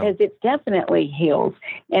 Oh, wow. Because it definitely heals.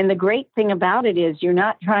 And the great thing about it is you're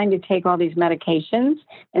not trying to take all these medications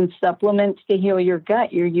and supplements to heal your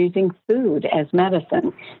gut. You're using food as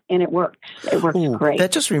medicine, and it works. It works great.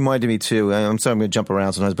 That just reminded me, too. I'm sorry I'm going to jump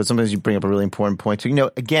around sometimes, but sometimes you bring up a really important point,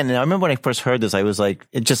 too. Again, and I remember when I first heard this, I was like,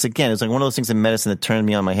 it was like one of those things in medicine that turned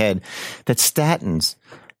me on my head, that statins,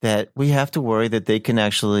 that we have to worry that they can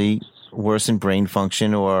actually worsen brain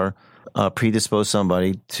function or predispose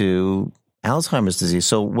somebody to Alzheimer's disease.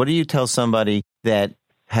 So what do you tell somebody that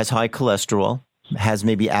has high cholesterol, has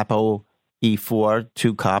maybe ApoE4,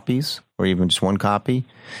 2 copies, or even just 1 copy?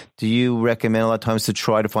 Do you recommend a lot of times to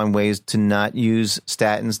try to find ways to not use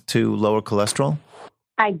statins to lower cholesterol?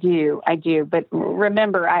 I do. But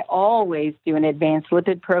remember, I always do an advanced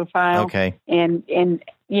lipid profile. Okay. And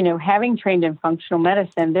having trained in functional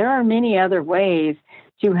medicine, there are many other ways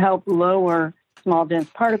to help lower small dense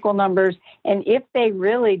particle numbers. And if they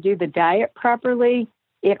really do the diet properly,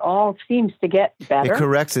 it all seems to get better. It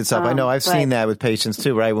corrects itself. I know. I've seen that with patients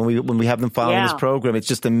too, right? When we have them following this program, it's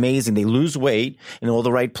just amazing. They lose weight in all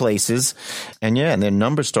the right places. And and their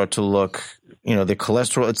numbers start to look, their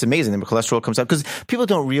cholesterol, it's amazing. Their cholesterol comes out because people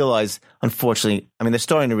don't realize, unfortunately, they're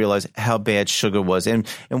starting to realize how bad sugar was. And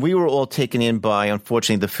we were all taken in by,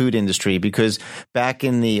 unfortunately, the food industry, because back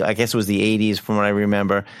in I guess it was the 80s from what I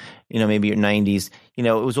remember, maybe your 90s, it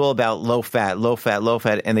was all about low fat,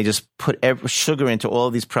 and they just put sugar into all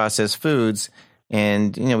of these processed foods.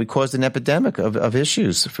 And, we caused an epidemic of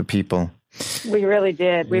issues for people. We really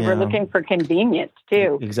did. We were looking for convenience,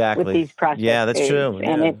 too. Exactly. With these processed that's foods. true.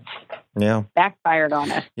 And it backfired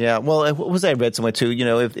on us. Yeah. Well, what was I read somewhere, too?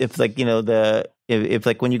 If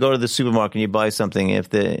when you go to the supermarket and you buy something, if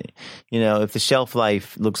the shelf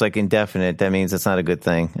life looks like indefinite, that means it's not a good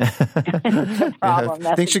thing.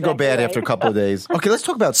 Things should go bad after a couple of days. Okay, let's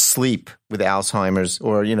talk about sleep with Alzheimer's,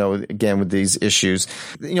 or again with these issues.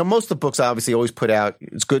 Most of the books obviously always put out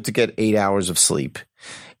it's good to get 8 hours of sleep.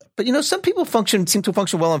 But, some people seem to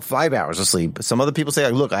function well on 5 hours of sleep. Some other people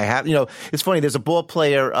say, look, I have, it's funny. There's a ball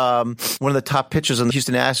player, one of the top pitchers on the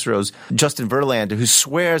Houston Astros, Justin Verlander, who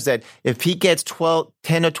swears that if he gets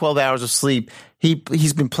 10 or 12 hours of sleep,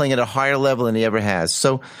 he's been playing at a higher level than he ever has.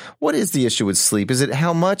 So what is the issue with sleep? Is it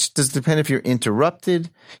how much? Does it depend if you're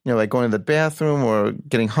interrupted, like going to the bathroom or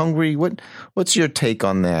getting hungry? What's your take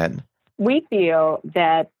on that? We feel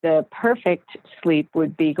that the perfect sleep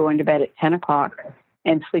would be going to bed at 10 o'clock.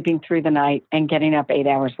 And sleeping through the night and getting up 8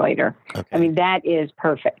 hours later. Okay. That is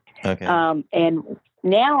perfect. Okay. And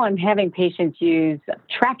now I'm having patients use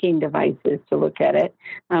tracking devices to look at it.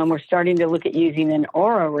 We're starting to look at using an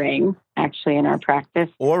Oura ring, actually, in our practice.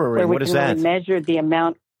 Oura ring, what is that? We can measure the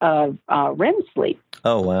amount of REM sleep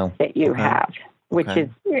that you have, which is,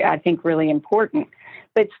 I think, really important.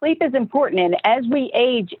 But sleep is important. And as we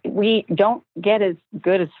age, we don't get as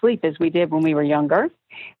good a sleep as we did when we were younger.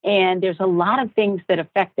 And there's a lot of things that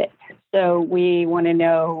affect it. So we want to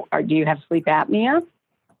know, do you have sleep apnea?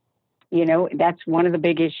 That's one of the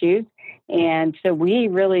big issues. And so we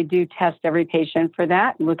really do test every patient for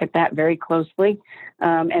that and look at that very closely.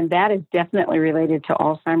 And that is definitely related to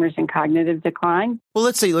Alzheimer's and cognitive decline. Well,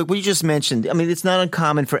 let's say, like what you just mentioned, it's not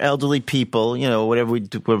uncommon for elderly people, whatever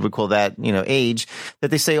we call that, age, that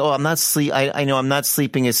they say, I know I'm not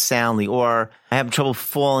sleeping as soundly, or I have trouble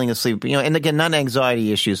falling asleep, and again, not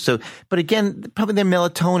anxiety issues. So, but again, probably their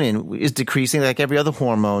melatonin is decreasing like every other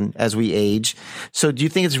hormone as we age. So do you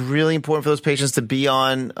think it's really important for those patients to be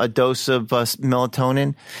on a dose of of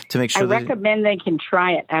melatonin to make sure? I recommend they can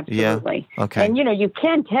try it, absolutely. Yeah. Okay. And, you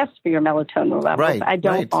can test for your melatonin levels. Right, I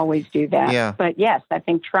don't always do that. Yeah. But, yes, I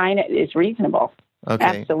think trying it is reasonable. Okay.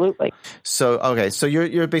 Absolutely. So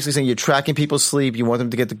you're basically saying you're tracking people's sleep. You want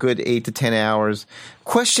them to get the good 8 to 10 hours.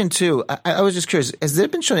 Question 2, I was just curious, has there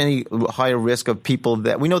been shown any higher risk of people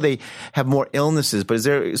that we know they have more illnesses, but is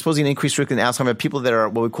there supposedly an increased risk in Alzheimer's, people that are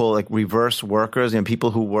what we call like reverse workers,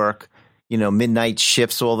 people who work, midnight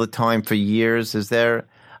shifts all the time for years?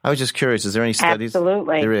 I was just curious, is there any studies?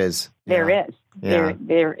 Absolutely. There is. There is. Yeah.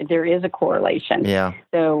 There is a correlation. Yeah.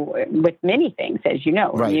 So with many things, as you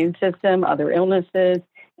know, right. Immune system, other illnesses,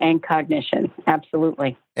 and cognition.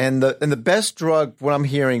 Absolutely. And the best drug, what I'm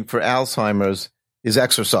hearing for Alzheimer's, is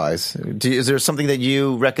exercise. Is there something that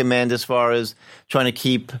you recommend as far as trying to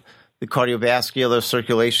keep the cardiovascular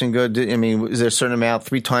circulation good? Is there a certain amount,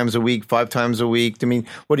 3 times a week, 5 times a week?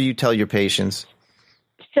 What do you tell your patients?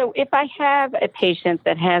 So if I have a patient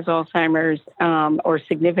that has Alzheimer's or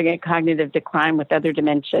significant cognitive decline with other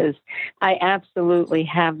dementias, I absolutely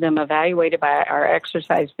have them evaluated by our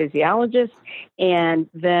exercise physiologist, and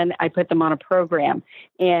then I put them on a program.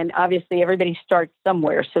 And obviously everybody starts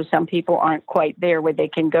somewhere, so some people aren't quite there where they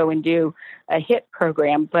can go and do a HIIT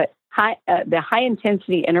program, but the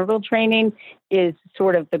high-intensity interval training is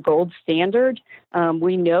sort of the gold standard.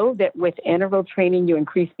 We know that with interval training, you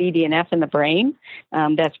increase BDNF in the brain.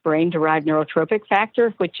 That's brain-derived neurotrophic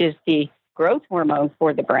factor, which is the growth hormone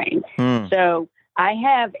for the brain. So I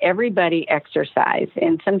have everybody exercise,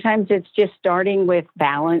 and sometimes it's just starting with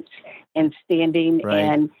balance and standing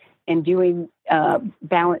right. and doing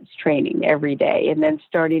balance training every day, and then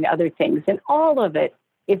starting other things. And all of it,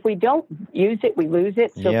 if we don't use it, we lose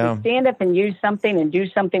it. So if we stand up and use something and do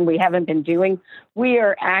something we haven't been doing, we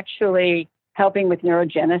are actually helping with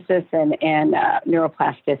neurogenesis and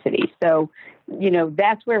neuroplasticity. So,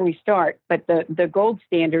 that's where we start. But the gold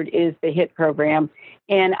standard is the HIIT program.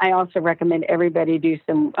 And I also recommend everybody do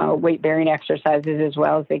some weight-bearing exercises as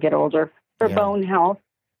well as they get older for bone health.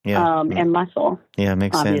 And muscle. Yeah,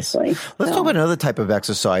 makes obviously. sense. Let's talk about another type of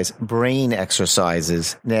exercise, brain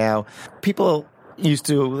exercises. Now, people used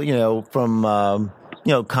to, from,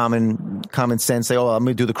 common sense, say, I'm going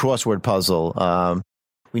to do the crossword puzzle.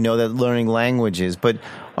 We know that learning languages, but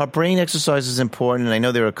are brain exercises important? And I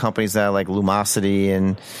know there are companies that are like Lumosity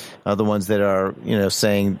and other ones that are,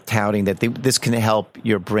 touting that this can help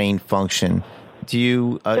your brain function. Do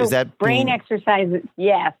you, is that brain exercises?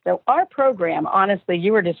 Yes. So our program, honestly,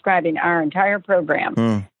 you were describing our entire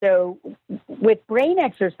program. So with brain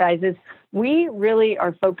exercises, we really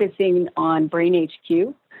are focusing on Brain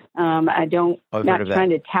HQ. Not trying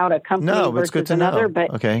to tout a company versus another,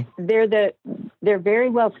 but they're very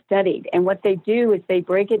well studied. And what they do is they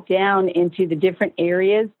break it down into the different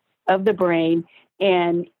areas of the brain,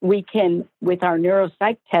 and we can, with our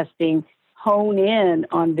neuropsych testing, hone in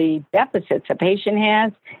on the deficits a patient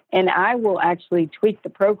has, and I will actually tweak the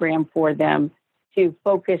program for them to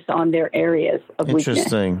focus on their areas of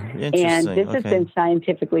weakness. And this has been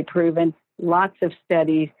scientifically proven, lots of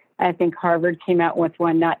studies. I think Harvard came out with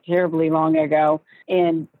one not terribly long ago.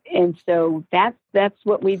 And so that's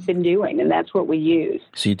what we've been doing, and that's what we use.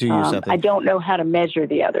 So you do use something. I don't know how to measure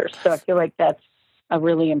the others, so I feel like that's a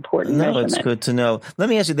really important measurement. It's good to know. Let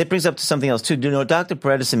me ask you, that brings up to something else too. Dr.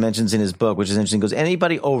 Bredesen mentions in his book, which is interesting, goes,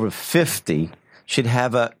 anybody over 50 should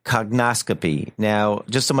have a cognoscopy. Now,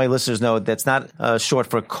 just so my listeners know, that's not short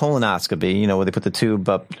for colonoscopy, where they put the tube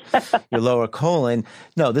up your lower colon.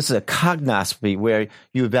 No, this is a cognoscopy where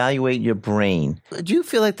you evaluate your brain. Do you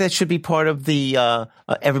feel like that should be part of the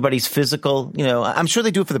everybody's physical? I'm sure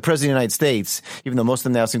they do it for the President of the United States, even though most of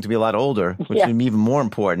them now seem to be a lot older, which is even more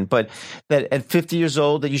important. But that at 50 years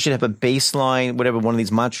old, that you should have a baseline, whatever, one of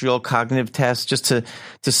these Montreal cognitive tests, just to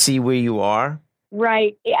see where you are.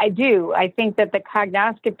 Right. I do. I think that the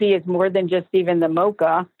cognoscopy is more than just even the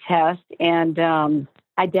MoCA test. And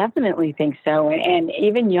I definitely think so. And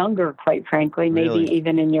even younger, quite frankly, maybe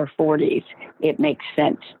even in your 40s, it makes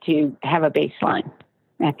sense to have a baseline,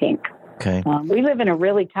 I think. Okay. We live in a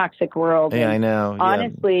really toxic world. Yeah, I know.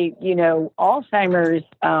 Honestly, Alzheimer's,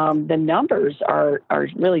 the numbers are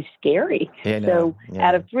really scary. Yeah, I know. So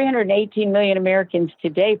out of 318 million Americans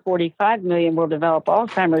today, 45 million will develop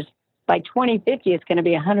Alzheimer's. By 2050, it's going to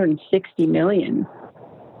be 160 million.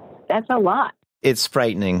 That's a lot. It's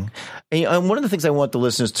frightening. And one of the things I want the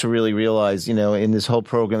listeners to really realize, in this whole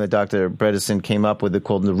program that Dr. Bredesen came up with,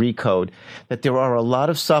 called the Recode, that there are a lot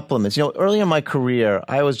of supplements. Early in my career,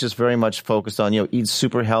 I was just very much focused on, eat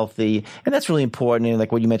super healthy. And that's really important. And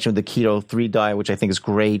like what you mentioned with the Keto 3 diet, which I think is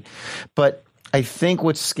great. But I think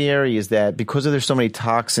what's scary is that because there's so many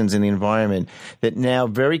toxins in the environment, that now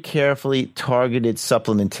very carefully targeted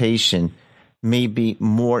supplementation may be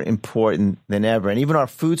more important than ever. And even our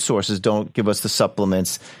food sources don't give us the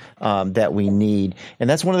supplements that we need. And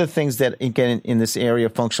that's one of the things that, again, in this area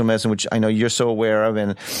of functional medicine, which I know you're so aware of,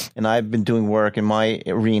 and I've been doing work in my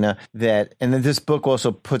arena, and then this book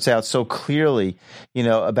also puts out so clearly,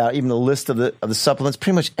 about even the list of the supplements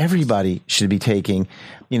pretty much everybody should be taking,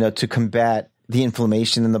 to combat the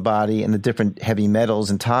inflammation in the body and the different heavy metals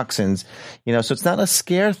and toxins, so it's not a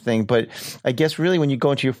scare thing, but I guess really when you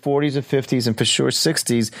go into your 40s or 50s and for sure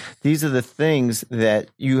 60s, these are the things that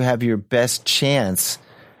you have your best chance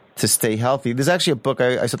to stay healthy. There's actually a book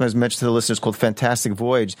I sometimes mention to the listeners called Fantastic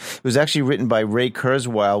Voyage. It was actually written by Ray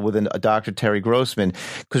Kurzweil with a Dr. Terry Grossman,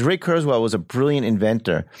 because Ray Kurzweil was a brilliant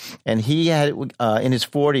inventor, and he had in his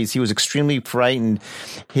 40s he was extremely frightened.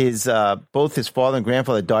 Both his father and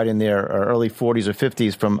grandfather died in their early 40s or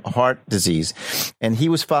 50s from heart disease, and he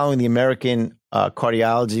was following the American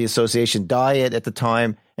Cardiology Association diet at the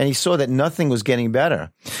time, and he saw that nothing was getting better.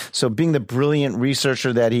 So being the brilliant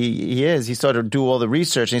researcher that he is, he started to do all the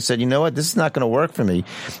research, and he said, you know what, this is not going to work for me.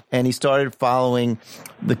 And he started following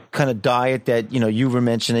the kind of diet that, you were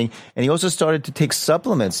mentioning. And he also started to take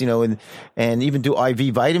supplements, and even do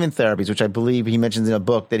IV vitamin therapies, which I believe he mentions in a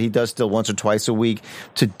book that he does still once or twice a week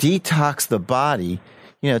to detox the body,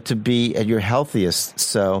 to be at your healthiest.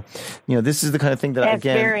 So, this is the kind of thing that's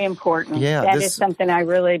very important. Yeah, that is something I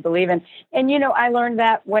really believe in. And, I learned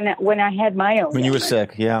that when I had my own. When you were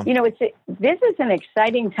sick, yeah. This is an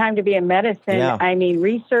exciting time to be in medicine. Yeah. I mean,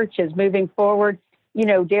 research is moving forward.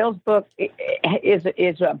 Dale's book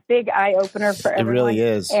is a big eye-opener for everyone. It really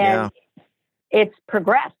is, yeah. It's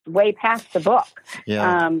progressed way past the book.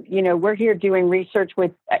 Yeah. We're here doing research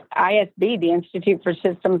with ISB, the Institute for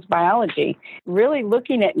Systems Biology, really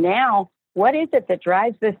looking at now what is it that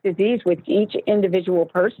drives this disease with each individual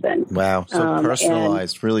person. Wow. So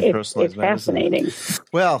personalized, really personalized medicine. Fascinating.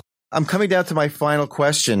 Well, I'm coming down to my final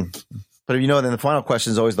question, but then the final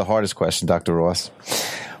question is always the hardest question, Dr. Ross.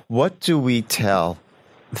 What do we tell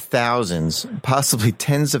thousands, possibly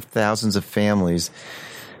tens of thousands of families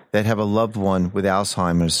that have a loved one with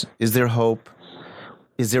Alzheimer's? Is there hope?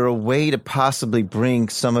 Is there a way to possibly bring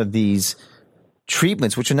some of these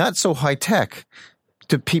treatments, which are not so high tech,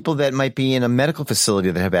 to people that might be in a medical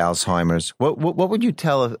facility that have Alzheimer's? What would you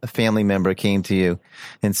tell a family member came to you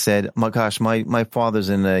and said, "My gosh, my father's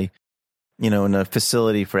in a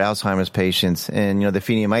facility for Alzheimer's patients, and they're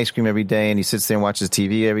feeding him ice cream every day, and he sits there and watches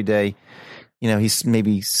TV every day. He's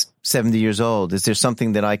maybe 70 years old. Is there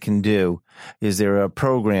something that I can do? Is there a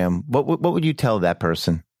program?" What would you tell that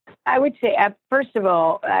person? I would say, first of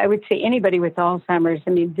all, anybody with Alzheimer's,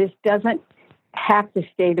 this doesn't have to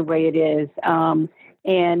stay the way it is.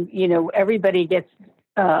 Everybody gets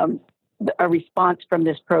a response from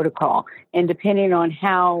this protocol. And depending on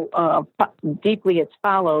how deeply it's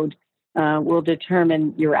followed will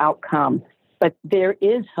determine your outcome. But there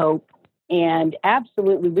is hope. And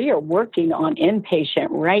absolutely, we are working on inpatient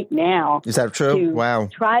right now. Is that true? Wow.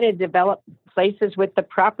 Try to develop places with the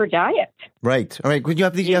proper diet. Right. All right. You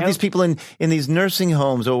have these people in these nursing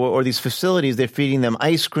homes or these facilities. They're feeding them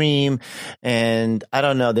ice cream, and I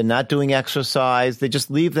don't know. They're not doing exercise. They just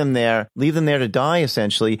leave them there to die,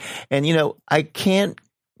 essentially. And I can't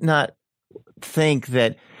not think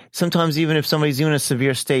that sometimes even if somebody's in a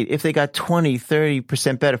severe state, if they got 20,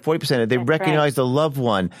 30% better, 40%, they recognize the loved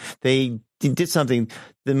one, they did something,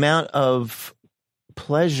 the amount of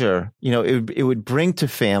pleasure, it would bring to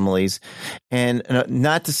families, and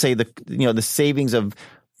not to say the savings of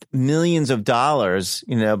millions of dollars,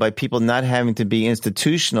 by people not having to be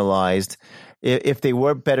institutionalized, if they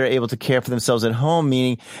were better able to care for themselves at home.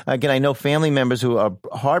 Meaning, again, I know family members who are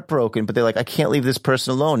heartbroken, but they're like, I can't leave this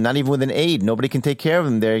person alone, not even with an aide. Nobody can take care of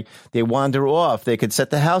them. They wander off. They could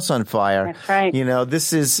set the house on fire. That's right.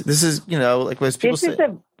 This is like what people say. This is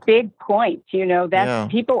a big point.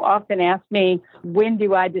 People often ask me, when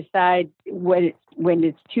do I decide when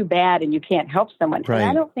it's too bad and you can't help someone? Right.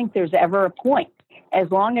 And I don't think there's ever a point. As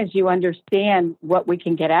long as you understand what we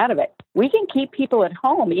can get out of it. We can keep people at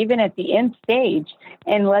home, even at the end stage,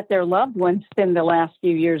 and let their loved ones spend the last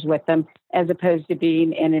few years with them, as opposed to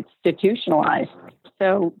being institutionalized.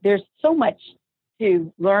 So there's so much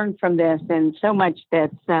to learn from this, and so much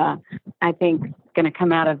that's, I think, going to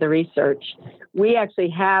come out of the research. We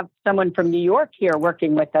actually have someone from New York here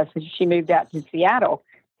working with us. She moved out to Seattle,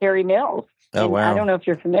 Carrie Mills. Oh, wow. I don't know if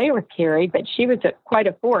you're familiar with Carrie, but she was quite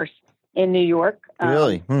a force in New York.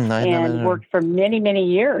 Really? And worked for many,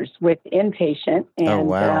 many years with inpatient. And, oh,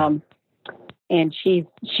 wow. And she's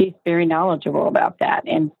very knowledgeable about that.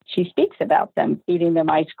 And she speaks about them, feeding them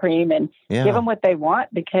ice cream and give them what they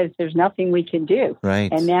want because there's nothing we can do. Right.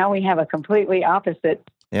 And now we have a completely opposite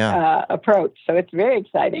approach. So it's very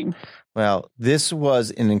exciting. Well, this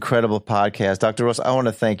was an incredible podcast. Dr. Ross, I want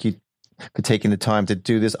to thank you for taking the time to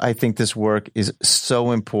do this. I think this work is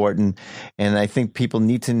so important. And I think people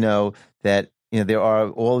need to know that there are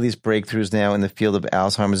all these breakthroughs now in the field of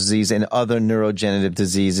Alzheimer's disease and other neurodegenerative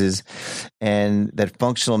diseases, and that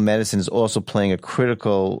functional medicine is also playing a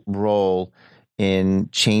critical role in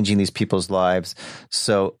changing these people's lives.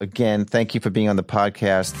 So again, thank you for being on the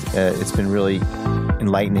podcast. It's been really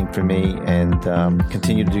enlightening for me, and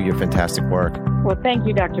continue to do your fantastic work. Well, thank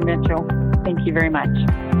you, Dr. Mitchell. Thank you very much.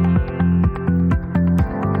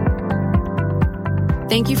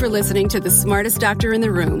 Thank you for listening to The Smartest Doctor in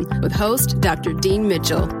the Room with host Dr. Dean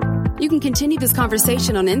Mitchell. You can continue this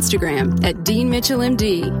conversation on Instagram at Dean Mitchell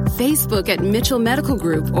MD, Facebook at Mitchell Medical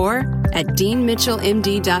Group, or at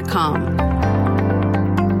DeanMitchellMD.com.